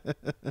 Yeah.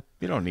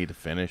 You don't need to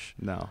finish.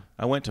 No.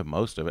 I went to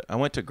most of it. I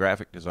went to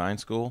graphic design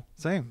school.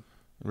 Same.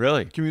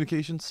 Really?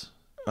 Communications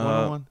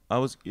 101?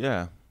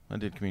 I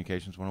did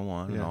Communications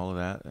 101 and all of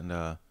that. And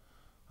I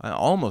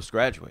almost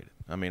graduated.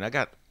 I mean, I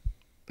got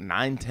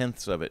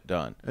 9/10 of it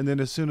done. And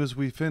then as soon as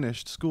we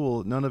finished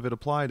school, none of it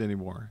applied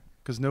anymore.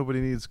 Because nobody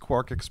needs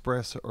Quark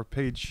Express or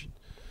Page.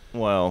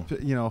 Well,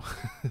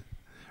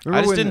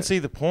 I just didn't see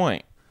the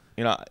point.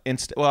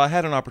 I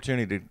had an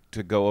opportunity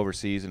to go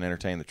overseas and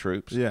entertain the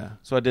troops. Yeah.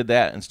 So I did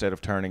that instead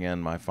of turning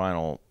in my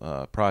final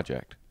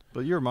project.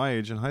 But you're my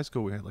age. In high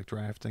school, we had like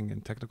drafting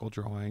and technical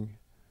drawing.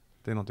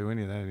 They don't do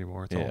any of that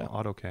anymore. It's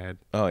all AutoCAD.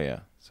 Oh, yeah.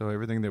 So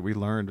everything that we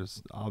learned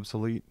was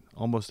obsolete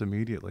almost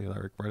immediately,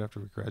 like right after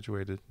we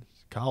graduated.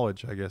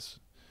 College, I guess.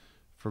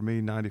 For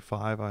me,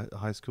 95,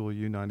 high school,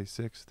 you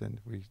 96. Then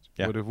we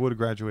would have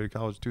graduated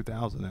college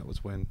 2000. That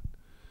was when.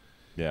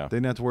 Yeah. They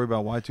didn't have to worry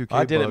about Y2K.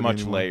 I did it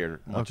much anymore.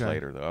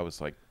 later though. I was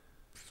like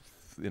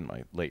in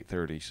my late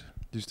 30s.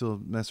 Do you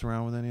still mess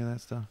around with any of that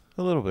stuff?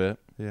 A little bit.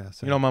 Yeah.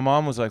 Same. My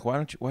mom was like,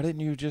 "Why didn't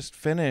you just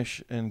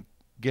finish and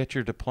get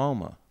your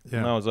diploma?" Yeah.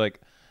 And I was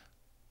like,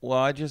 "Well,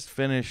 I just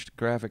finished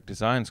graphic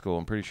design school.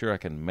 I'm pretty sure I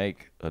can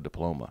make a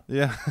diploma."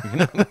 Yeah.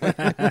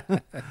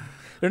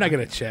 They're not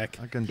going to check.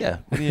 I can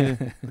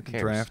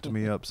draft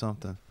me up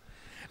something.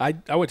 I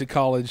went to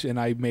college and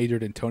I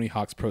majored in Tony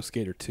Hawk's Pro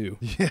Skater 2.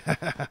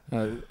 Yeah.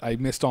 I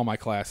missed all my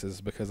classes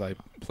because I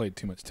played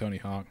too much Tony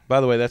Hawk. By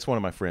the way, that's one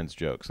of my friend's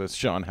jokes. That's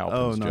Sean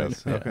Halpin's joke. Oh,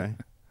 nice. Yeah. Okay.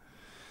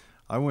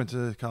 I went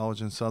to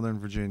college in Southern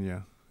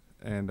Virginia,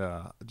 and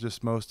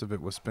just most of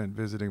it was spent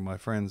visiting my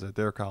friends at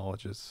their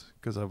colleges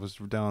because I was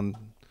down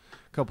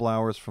a couple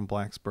hours from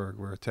Blacksburg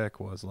where Tech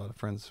was. A lot of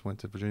friends went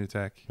to Virginia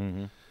Tech.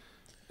 Mm-hmm.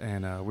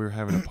 And we were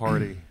having a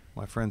party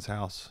my friend's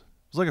house.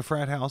 It was like a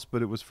frat house,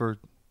 but it was for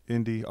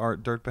indie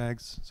art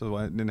dirtbags, so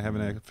I didn't have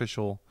an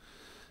official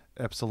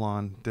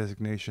Epsilon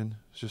designation.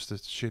 It's just a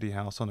shitty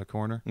house on a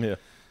corner. Yeah.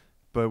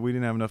 But we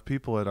didn't have enough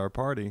people at our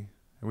party,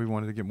 and we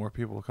wanted to get more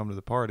people to come to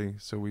the party,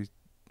 so we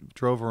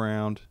drove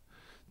around,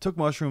 took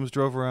mushrooms,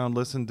 drove around,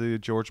 listened to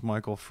George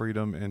Michael,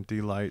 Freedom, and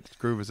Delight,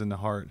 Groove is in the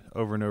Heart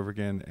over and over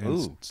again,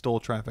 and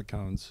stole traffic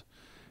cones,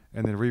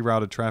 and then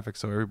rerouted traffic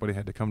so everybody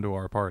had to come to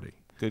our party.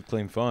 Good,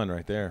 clean fun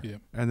right there. Yeah.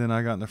 And then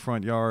I got in the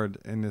front yard,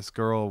 and this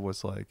girl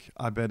was like,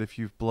 I bet if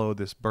you blow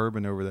this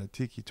bourbon over that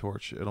tiki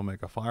torch, it'll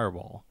make a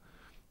fireball.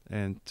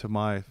 And to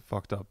my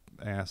fucked up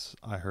ass,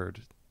 I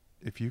heard,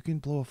 if you can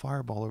blow a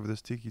fireball over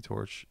this tiki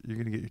torch, you're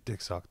going to get your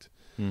dick sucked.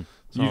 Hmm.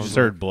 So You just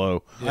heard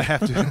blow. I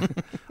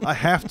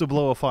have to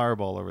blow a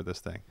fireball over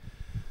this thing.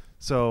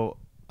 So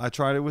I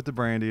tried it with the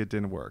brandy. It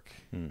didn't work.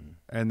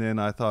 And then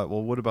I thought,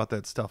 well, what about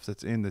that stuff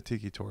that's in the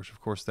tiki torch? Of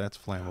course, that's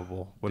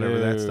flammable, whatever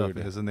that stuff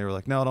is. And they were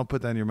like, no, don't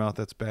put that in your mouth.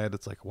 That's bad.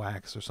 It's like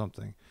wax or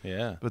something.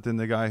 Yeah. But then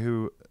the guy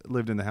who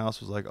lived in the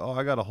house was like, oh,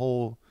 I got a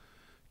whole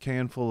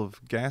can full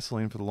of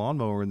gasoline for the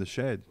lawnmower in the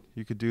shed.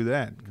 You could do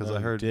that. Because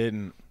I heard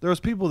didn't. there was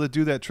people that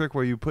do that trick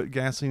where you put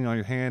gasoline on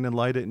your hand and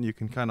light it, and you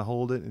can kind of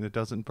hold it, and it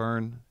doesn't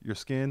burn your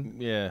skin.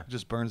 Yeah. It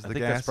just burns I the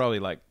think gas. that's probably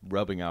like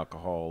rubbing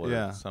alcohol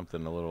or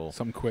something a little.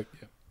 Something quick.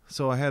 Yeah.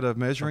 So I had a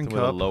measuring With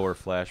a cup lower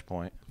flash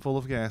point. full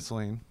of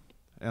gasoline,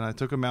 and I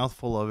took a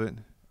mouthful of it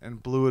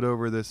and blew it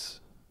over this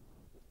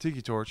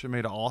tiki torch. It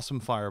made an awesome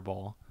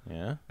fireball.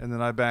 Yeah. And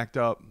then I backed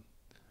up,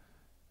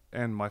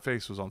 and my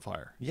face was on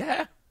fire.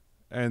 Yeah.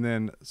 And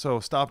then,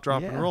 so stop,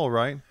 drop, and roll,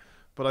 right?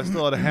 but I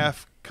still had a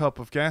half cup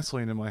of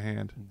gasoline in my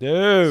hand.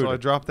 Dude. So I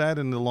dropped that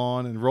in the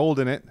lawn and rolled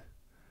in it.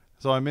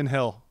 So I'm in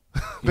hell.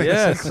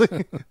 Yes.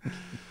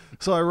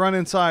 So I run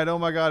inside. Oh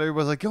my God!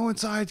 Everybody's like, "Go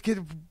inside,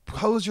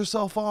 hose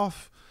yourself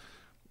off."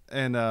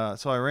 And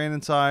so I ran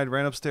inside,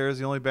 ran upstairs,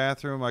 the only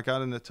bathroom. I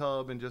got in the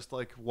tub and just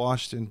like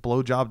washed and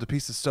blowjobbed a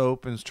piece of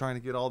soap and was trying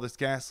to get all this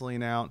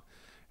gasoline out.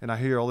 And I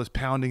hear all this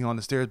pounding on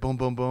the stairs, boom,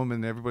 boom, boom,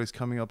 and everybody's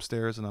coming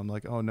upstairs. And I'm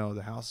like, "Oh no,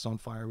 the house is on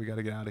fire. We got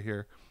to get out of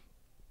here."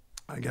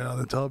 I get out of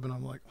the tub and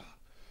I'm like,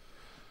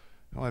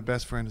 oh. My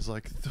best friend is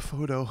like, "The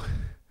photo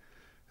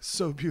is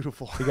so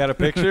beautiful." You got a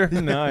picture?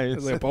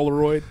 Nice. Like a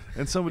Polaroid.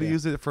 And somebody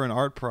used it for an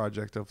art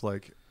project of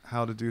like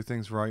how to do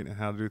things right and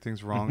how to do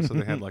things wrong. So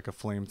they had like a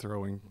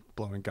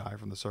blowing guy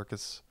from the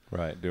circus.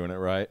 Right, doing it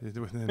right.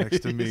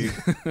 Next to me.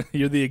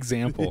 You're the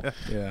example.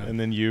 Yeah. And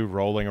then you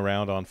rolling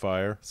around on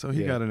fire. So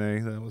he got an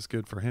A. That was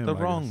good for him. The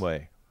wrong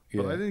way.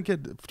 But I didn't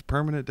get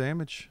permanent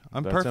damage.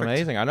 I'm That's perfect.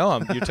 amazing. I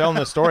know. You're telling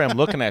the story. I'm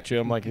looking at you.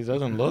 I'm like, he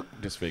doesn't look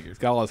disfigured. He's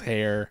got all his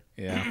hair.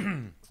 Yeah.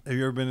 Have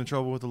you ever been in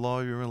trouble with the law?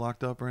 Have you ever been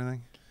locked up or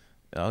anything?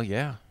 Oh,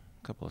 yeah.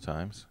 A couple of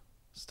times.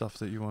 Stuff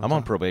that you want I'm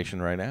on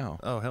probation right now.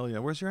 Oh, hell yeah.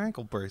 Where's your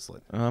ankle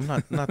bracelet? I'm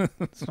not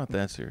it's not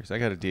that serious. I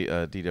got a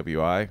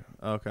DWI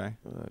Okay.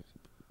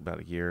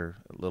 about a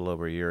little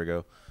over a year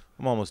ago.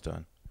 I'm almost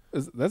done.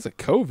 That's a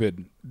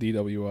COVID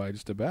DWI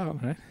just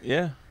about, right?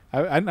 Yeah.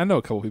 I know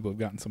a couple people have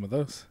gotten some of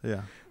those.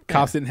 Yeah.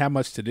 Cops didn't have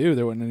much to do.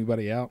 There wasn't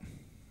anybody out.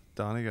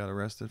 Donnie got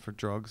arrested for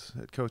drugs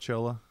at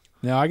Coachella.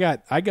 No, I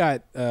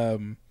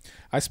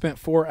spent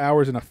 4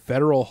 hours in a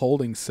federal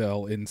holding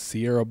cell in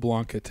Sierra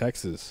Blanca,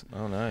 Texas.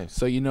 Oh, nice.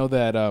 So you know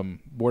that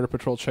Border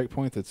Patrol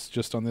checkpoint that's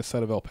just on this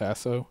side of El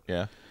Paso?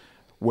 Yeah.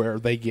 Where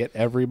they get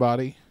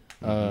everybody.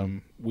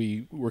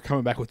 We were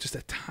coming back with just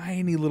a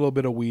tiny little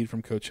bit of weed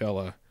from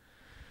Coachella.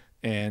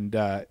 And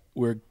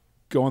we're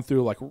going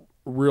through like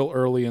real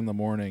early in the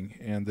morning,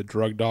 and the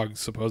drug dogs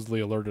supposedly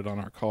alerted on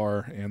our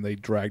car, and they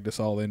dragged us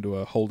all into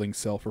a holding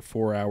cell for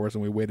 4 hours,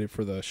 and we waited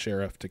for the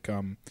sheriff to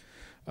come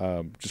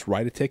just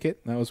write a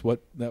ticket. That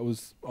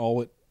was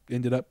all it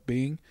ended up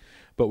being.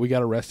 But we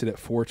got arrested at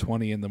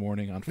 4:20 in the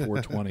morning on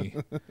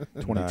 4/20,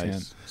 2010.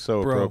 Nice.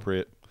 So Bro.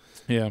 appropriate.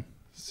 Yeah.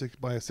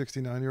 By a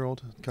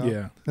 69-year-old cop?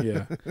 Yeah.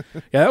 Yeah.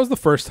 That was the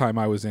first time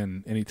I was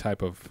in any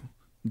type of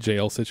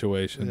jail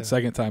situation. Yeah.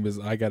 Second time is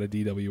I got a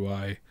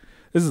DWI.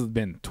 This has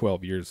been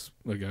 12 years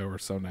ago or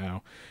so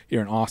now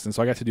here in Austin.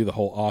 So I got to do the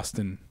whole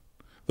Austin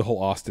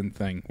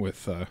thing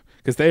with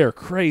because they are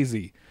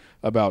crazy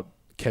about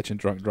catching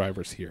drunk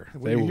drivers here.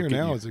 What you hear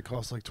now is it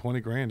costs like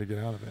 $20,000 to get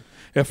out of it.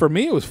 Yeah, for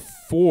me it was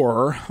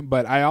 4,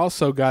 but I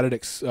also got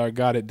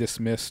it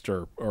dismissed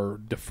or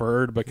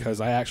deferred because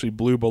I actually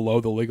blew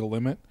below the legal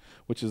limit,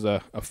 which is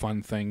a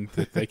fun thing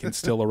that they can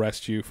still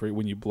arrest you for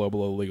when you blow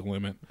below the legal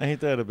limit.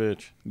 Ain't that a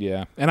bitch?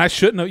 Yeah, and I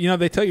shouldn't have. You know,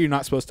 they tell you you're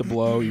not supposed to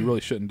blow. You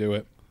really shouldn't do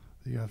it.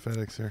 You got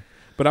FedEx here.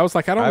 But I was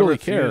like, I don't really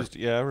care.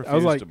 Yeah, I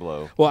refused to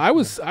blow. Well, I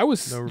was No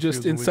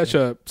just in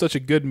refusal such a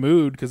good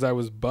mood because I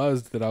was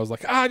buzzed that I was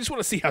like, I just want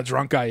to see how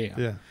drunk I am.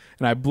 Yeah.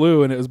 And I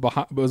blew, and it was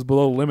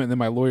below the limit. And then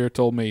my lawyer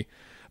told me,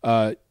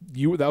 that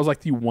was like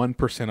the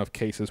 1% of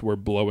cases where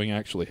blowing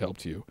actually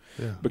helped you.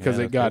 Yeah. Because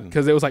Yeah,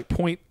 because it was like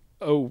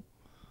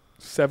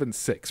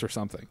 0.076 or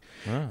something.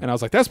 Ah. And I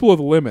was like, that's below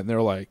the limit. And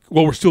they're like,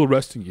 well, we're still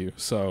arresting you.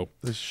 So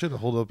They should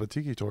have hold up a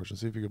tiki torch and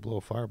see if you could blow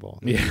a fireball.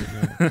 Yeah. You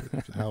know,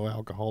 how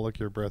alcoholic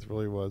your breath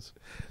really was.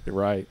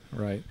 right.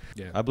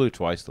 Yeah. I blew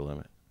twice the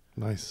limit.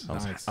 Nice. I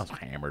was Nice.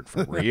 hammered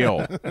for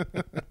real.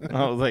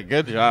 I was like,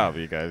 good job,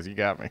 you guys. You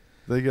got me.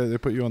 They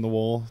put you on the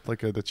wall like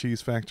the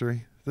cheese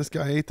factory. This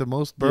guy ate the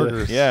most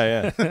burgers.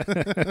 Yeah.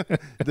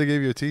 They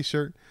gave you a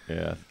T-shirt.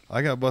 Yeah.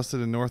 I got busted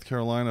in North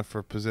Carolina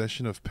for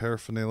possession of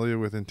paraphernalia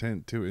with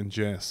intent to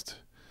ingest.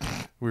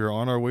 We were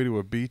on our way to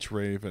a beach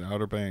rave in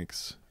Outer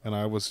Banks, and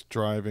I was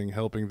driving,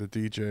 helping the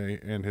DJ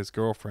and his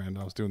girlfriend.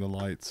 I was doing the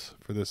lights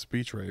for this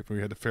beach rave. We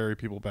had to ferry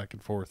people back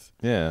and forth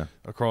Yeah.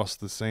 across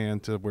the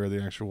sand to where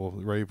the actual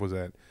rave was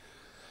at.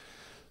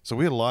 So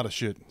we had a lot of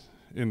shit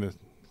in the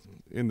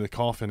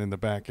coffin in the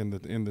back in the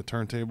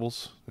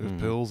turntables.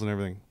 There's pills and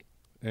everything.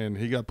 And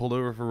he got pulled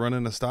over for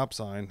running a stop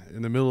sign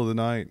in the middle of the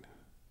night.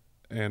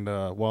 And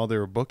while they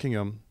were booking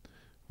him,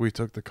 we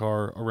took the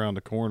car around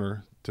the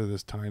corner to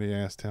this tiny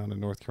ass town in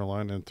North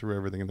Carolina and threw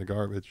everything in the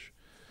garbage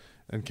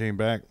and came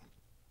back.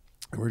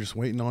 And we're just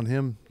waiting on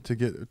him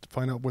to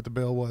find out what the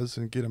bail was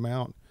and get him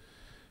out.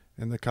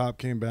 And the cop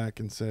came back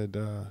and said,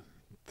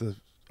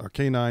 our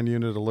K9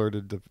 unit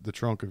alerted the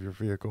trunk of your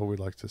vehicle. We'd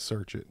like to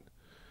search it.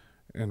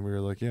 And we were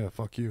like, yeah,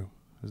 fuck you.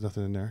 There's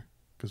nothing in there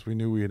because we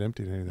knew we had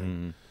emptied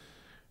anything.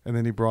 And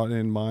then he brought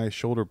in my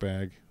shoulder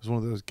bag. It was one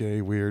of those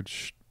gay, weird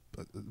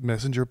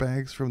messenger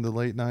bags from the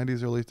late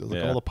 90s, early,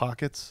 like all the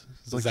pockets.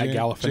 It's like Zach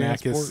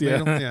Galifianakis.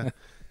 Yeah.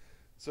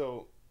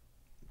 So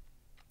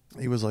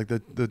he was like,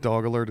 the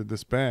dog alerted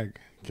this bag.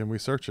 Can we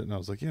search it? And I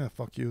was like, yeah,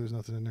 fuck you. There's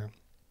nothing in there.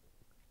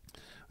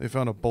 They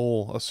found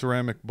a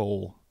ceramic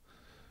bowl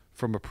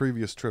from a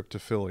previous trip to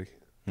Philly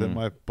that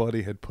my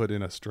buddy had put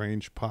in a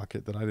strange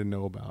pocket that I didn't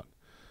know about,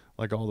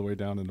 like all the way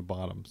down in the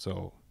bottom.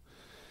 So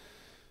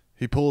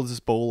he pulled this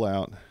bowl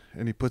out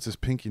and he puts his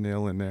pinky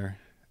nail in there,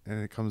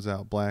 and it comes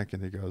out black,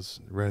 and he goes,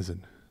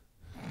 resin.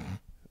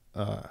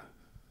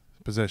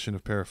 Possession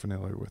of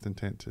paraphernalia with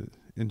intent to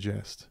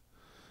ingest.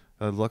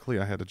 Luckily,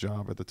 I had a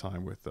job at the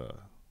time with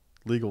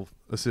legal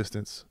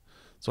assistance,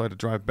 so I had to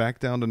drive back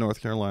down to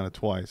North Carolina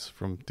twice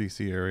from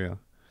D.C. area,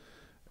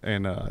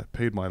 and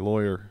paid my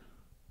lawyer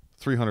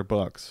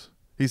 $300.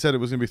 He said it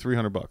was going to be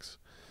 $300.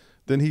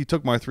 Then he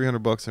took my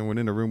 $300 and went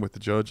in a room with the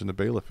judge and the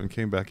bailiff and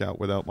came back out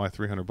without my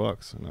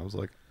 $300. And I was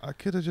like, I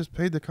could have just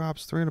paid the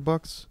cops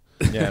 $300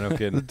 Yeah, no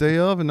kidding. the day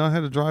of, and not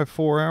had to drive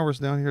 4 hours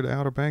down here to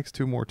Outer Banks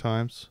 2 more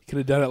times. You could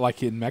have done it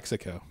like in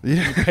Mexico.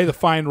 Yeah. You pay the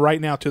fine right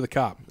now to the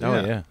cop. Oh,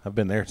 Yeah. yeah. I've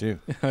been there, too.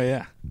 Oh,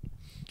 yeah.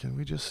 Can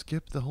we just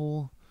skip the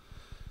whole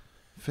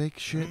fake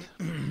shit?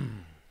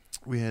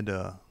 We had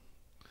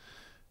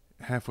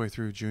halfway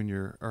through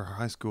junior or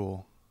high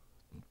school,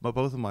 but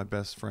both of my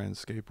best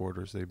friends,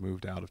 skateboarders, they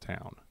moved out of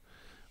town.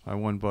 My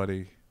one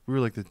buddy,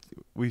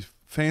 we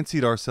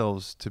fancied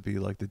ourselves to be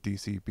like the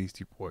DC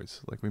Beastie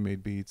Boys. Like we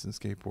made beats and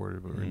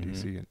skateboarded, but we were in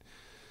DC. And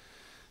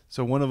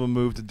so one of them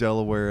moved to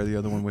Delaware, the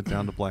other one went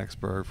down to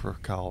Blacksburg for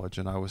college,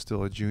 and I was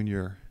still a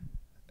junior.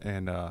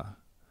 And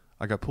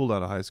I got pulled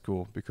out of high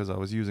school because I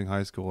was using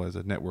high school as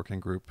a networking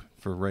group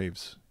for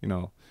raves. You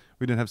know,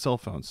 we didn't have cell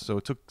phones, so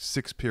it took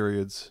 6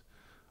 periods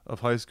of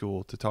high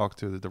school to talk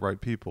to the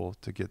right people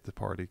to get the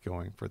party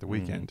going for the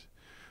weekend.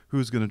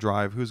 Who's going to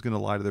drive? Who's going to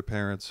lie to their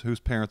parents? Whose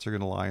parents are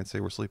going to lie and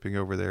say we're sleeping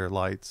over there?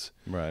 Lights,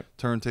 Right.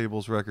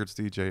 turntables, records,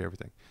 DJ,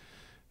 everything.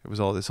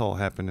 This all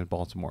happened in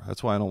Baltimore.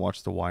 That's why I don't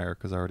watch The Wire,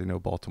 because I already know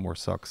Baltimore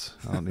sucks.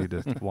 I don't need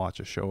to watch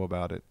a show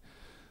about it.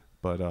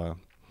 But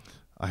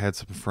I had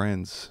some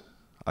friends.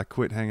 I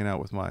quit hanging out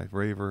with my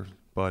raver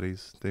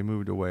buddies. They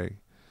moved away.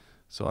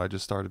 So I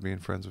just started being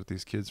friends with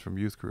these kids from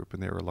youth group,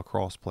 and they were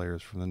lacrosse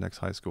players from the next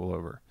high school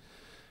over.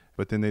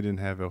 But then they didn't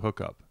have a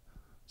hookup.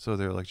 So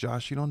they were like,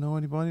 Josh, you don't know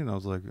anybody? And I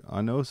was like,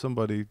 I know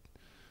somebody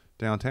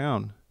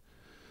downtown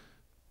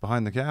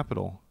behind the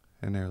Capitol.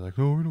 And they're like,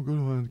 no, we don't go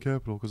behind the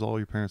Capitol, because all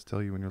your parents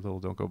tell you when you're little,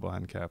 don't go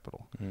behind the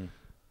Capitol. And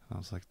I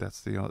was like,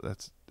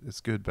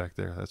 it's good back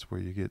there. That's where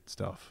you get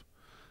stuff.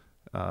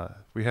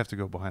 We have to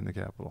go behind the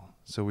Capitol.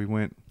 So we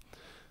went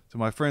to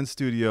my friend's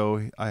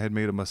studio. I had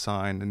made him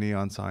a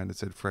neon sign that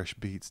said Fresh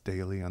Beats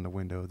Daily on the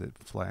window that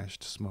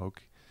flashed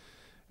smoke.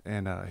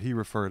 And he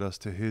referred us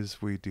to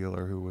his weed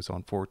dealer, who was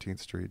on 14th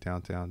Street,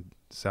 downtown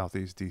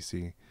Southeast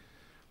D.C.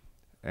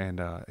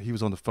 And he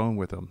was on the phone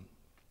with him.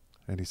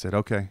 And he said,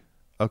 okay,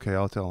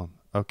 I'll tell him.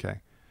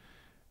 Okay.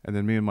 And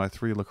then me and my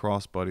 3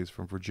 lacrosse buddies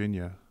from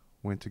Virginia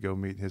went to go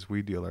meet his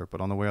weed dealer. But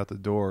on the way out the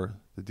door,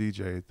 the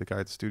DJ, the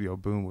guy at the studio,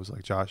 Boom, was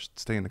like, Josh,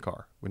 stay in the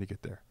car when you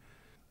get there.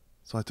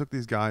 So I took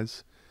these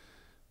guys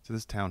to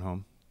this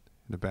townhome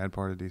in a bad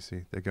part of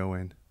D.C. They go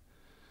in.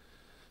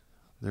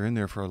 They're in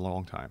there for a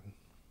long time.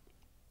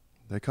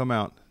 They come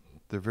out.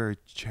 They're very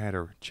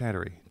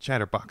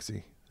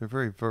chatterboxy. They're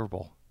very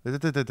verbal.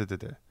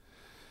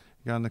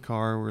 Got in the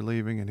car. We're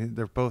leaving, and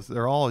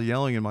they're all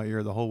yelling in my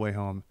ear the whole way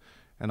home.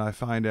 And I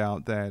find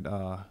out that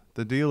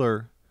the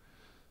dealer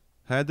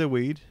had the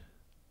weed.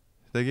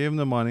 They gave him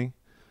the money.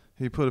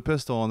 He put a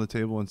pistol on the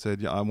table and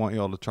said, "Yeah, I want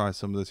y'all to try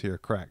some of this here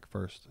crack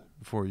first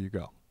before you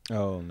go."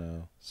 Oh,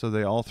 no. So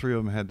all 3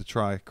 of them had to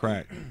try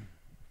crack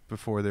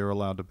before they were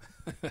allowed to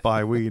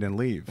buy weed and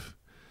leave.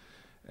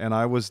 And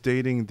I was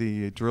dating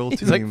the drill team.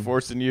 He's like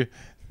forcing you.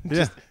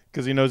 Yeah.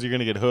 Because he knows you're going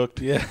to get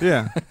hooked. Yeah.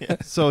 Yeah.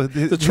 So a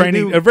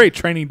very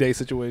training day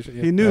situation.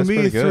 Yeah. He knew That's me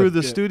pretty good. through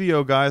the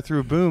studio guy,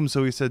 through Boom,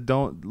 so he said,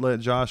 don't let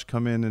Josh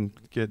come in and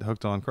get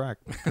hooked on crack,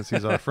 because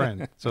he's our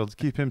friend. So let's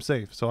keep him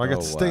safe. So I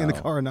got to stay in the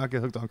car and not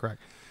get hooked on crack.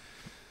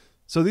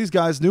 So these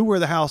guys knew where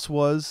the house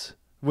was.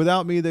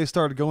 Without me, they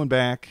started going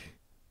back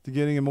to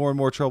getting in more and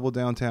more trouble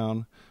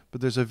downtown. But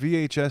there's a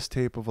VHS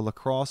tape of a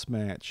lacrosse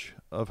match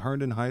of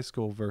Herndon High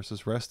School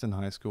versus Reston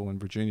High School in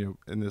Virginia,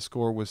 and the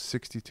score was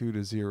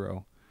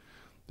 62-0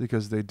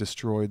 because they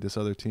destroyed this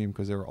other team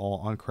because they were all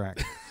on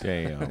crack.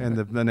 Damn. And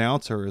the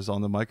announcer is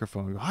on the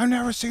microphone. I've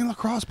never seen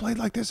lacrosse played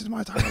like this in my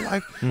entire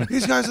life.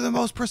 These guys are the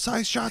most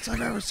precise shots I've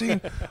ever seen.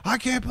 I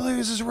can't believe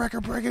this is a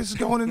record breaker. This is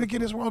going in the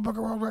Guinness World Book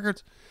of World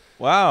Records.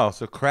 Wow.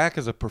 So crack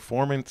is a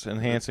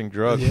performance-enhancing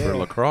drug for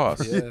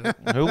lacrosse. Yeah.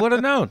 Who would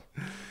have known?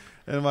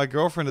 And my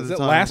girlfriend at Does the it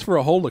time. last for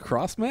a whole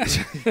lacrosse match?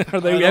 Are I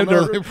they don't know. having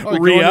They're to probably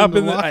re-up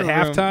going in the at locker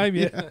room. halftime?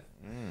 Yeah.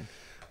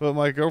 But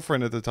my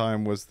girlfriend at the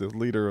time was the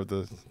leader of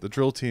the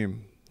drill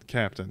team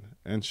captain.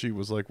 And she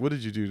was like, what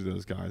did you do to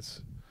those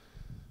guys?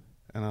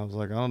 And I was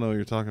like, I don't know what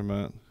you're talking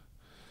about.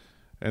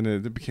 And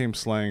it became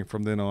slang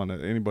from then on.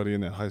 Anybody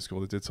in that high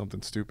school that did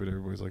something stupid,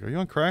 everybody's like, are you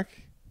on crack?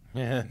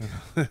 Yeah.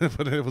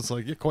 But it was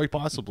like, yeah, quite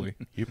possibly.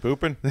 You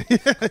pooping? Well,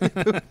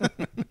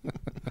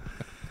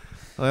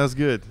 that was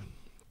good.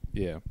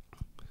 Yeah.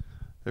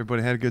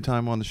 Everybody had a good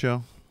time on the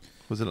show?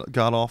 Was it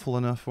god-awful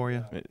enough for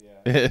you?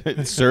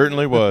 It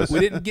certainly was. We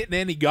didn't get into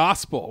any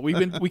gospel.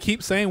 We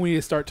keep saying we need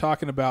to start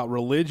talking about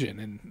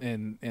religion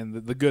and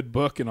the good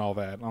book and all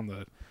that on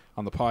the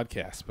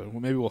podcast. But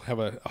maybe we'll have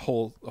a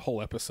whole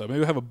episode. Maybe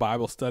we'll have a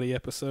Bible study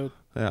episode.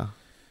 Yeah.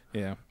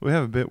 Yeah. We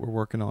have a bit we're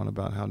working on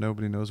about how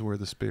nobody knows where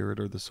the spirit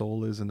or the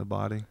soul is in the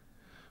body,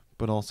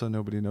 but also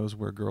nobody knows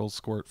where girls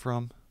squirt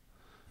from,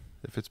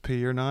 if it's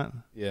pee or not.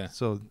 Yeah.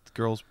 So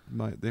girls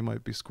might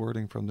be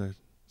squirting from their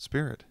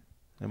spirit.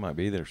 It might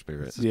be their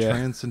spirit. It's a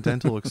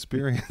transcendental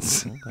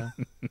experience. Okay.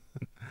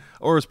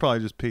 Or it's probably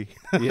just pee.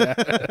 Yeah.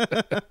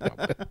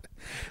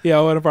 Yeah,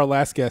 one of our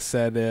last guests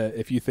said,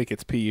 if you think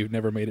it's pee, you've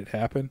never made it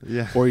happen.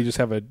 Yeah. Or you just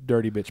have a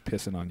dirty bitch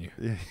pissing on you.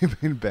 Yeah, you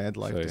made bad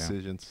life So, yeah.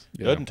 decisions.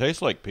 Yeah. Doesn't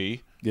taste like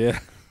pee. Yeah.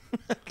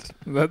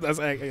 that's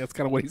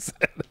kind of what he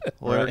said.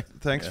 Well, Eric,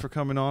 Right. thanks for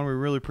coming on. We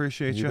really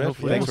appreciate you. bet.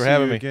 Hopefully Thanks we'll for see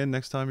having you me. again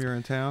next time you're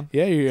in town.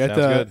 Yeah, you're Sounds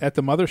good. at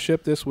the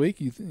mothership this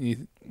week.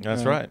 You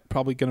That's right.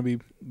 Probably going to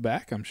be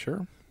back, I'm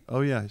sure.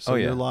 Oh, yeah. So Oh,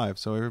 you're yeah. live.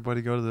 So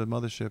everybody go to the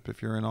mothership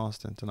if you're in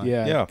Austin tonight.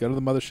 Yeah, Yeah. go to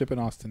the mothership in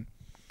Austin.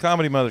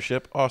 Comedy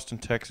Mothership, Austin,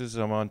 Texas.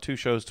 I'm on 2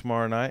 shows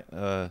tomorrow night.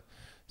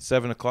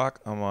 7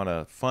 o'clock, I'm on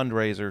a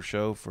fundraiser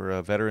show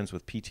for veterans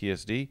with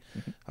PTSD.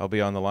 I'll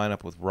be on the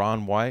lineup with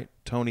Ron White,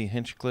 Tony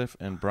Hinchcliffe,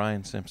 and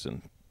Brian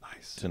Simpson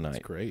Nice. tonight.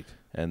 That's great.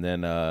 And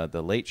then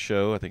the late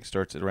show, I think,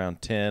 starts at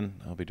around 10.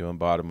 I'll be doing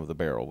Bottom of the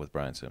Barrel with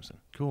Brian Simpson.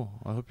 Cool.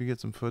 I hope you get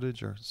some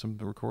footage or some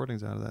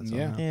recordings out of that.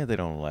 Yeah. Somehow. Yeah, they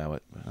don't allow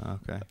it.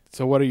 Okay.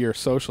 So what are your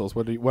socials?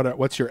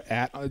 What's your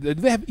at? Do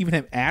they even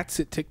have ats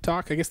at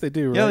TikTok? I guess they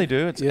do, right? Yeah, they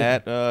do. It's Yeah.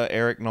 at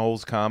Erik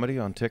Knowles Comedy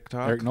on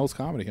TikTok. Erik Knowles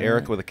Comedy. all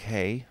Eric right. with a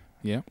K.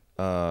 Yeah.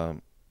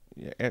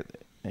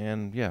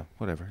 And yeah,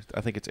 whatever. I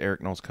think it's Erik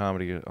Knowles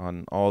Comedy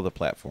on all the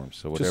platforms.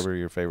 So whatever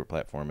your favorite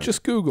platform is.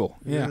 Just Google.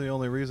 You're Yeah. the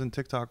only reason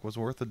TikTok was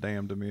worth a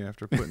damn to me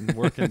after putting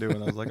work into it.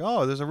 I was like,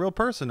 oh, there's a real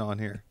person on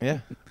here. Yeah.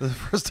 The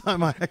first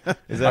time I.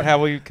 Is that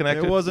how we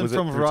connected? It wasn't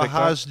from through TikTok?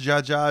 Rahaj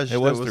Jajaj. It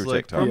was that through like,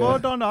 TikTok.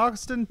 promote on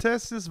Austin,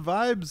 Texas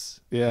vibes.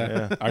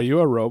 Yeah. Yeah. Are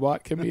you a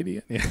robot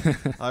comedian? Yeah.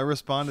 I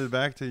responded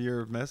back to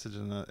your message,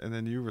 and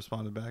then you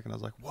responded back, and I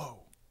was like, whoa.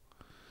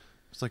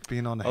 It's like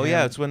being on the Oh ham.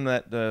 yeah, it's when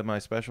that my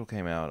special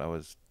came out.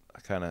 I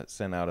kind of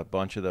sent out a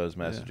bunch of those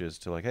messages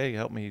to like, hey,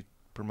 help me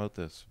promote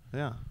this.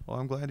 Yeah. Well,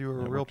 I'm glad you were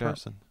a It real worked out.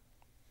 person.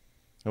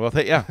 Well,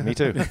 yeah, me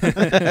too.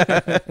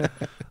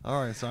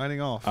 All right, signing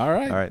off. All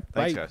right. All right,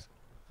 thanks, Bye. guys.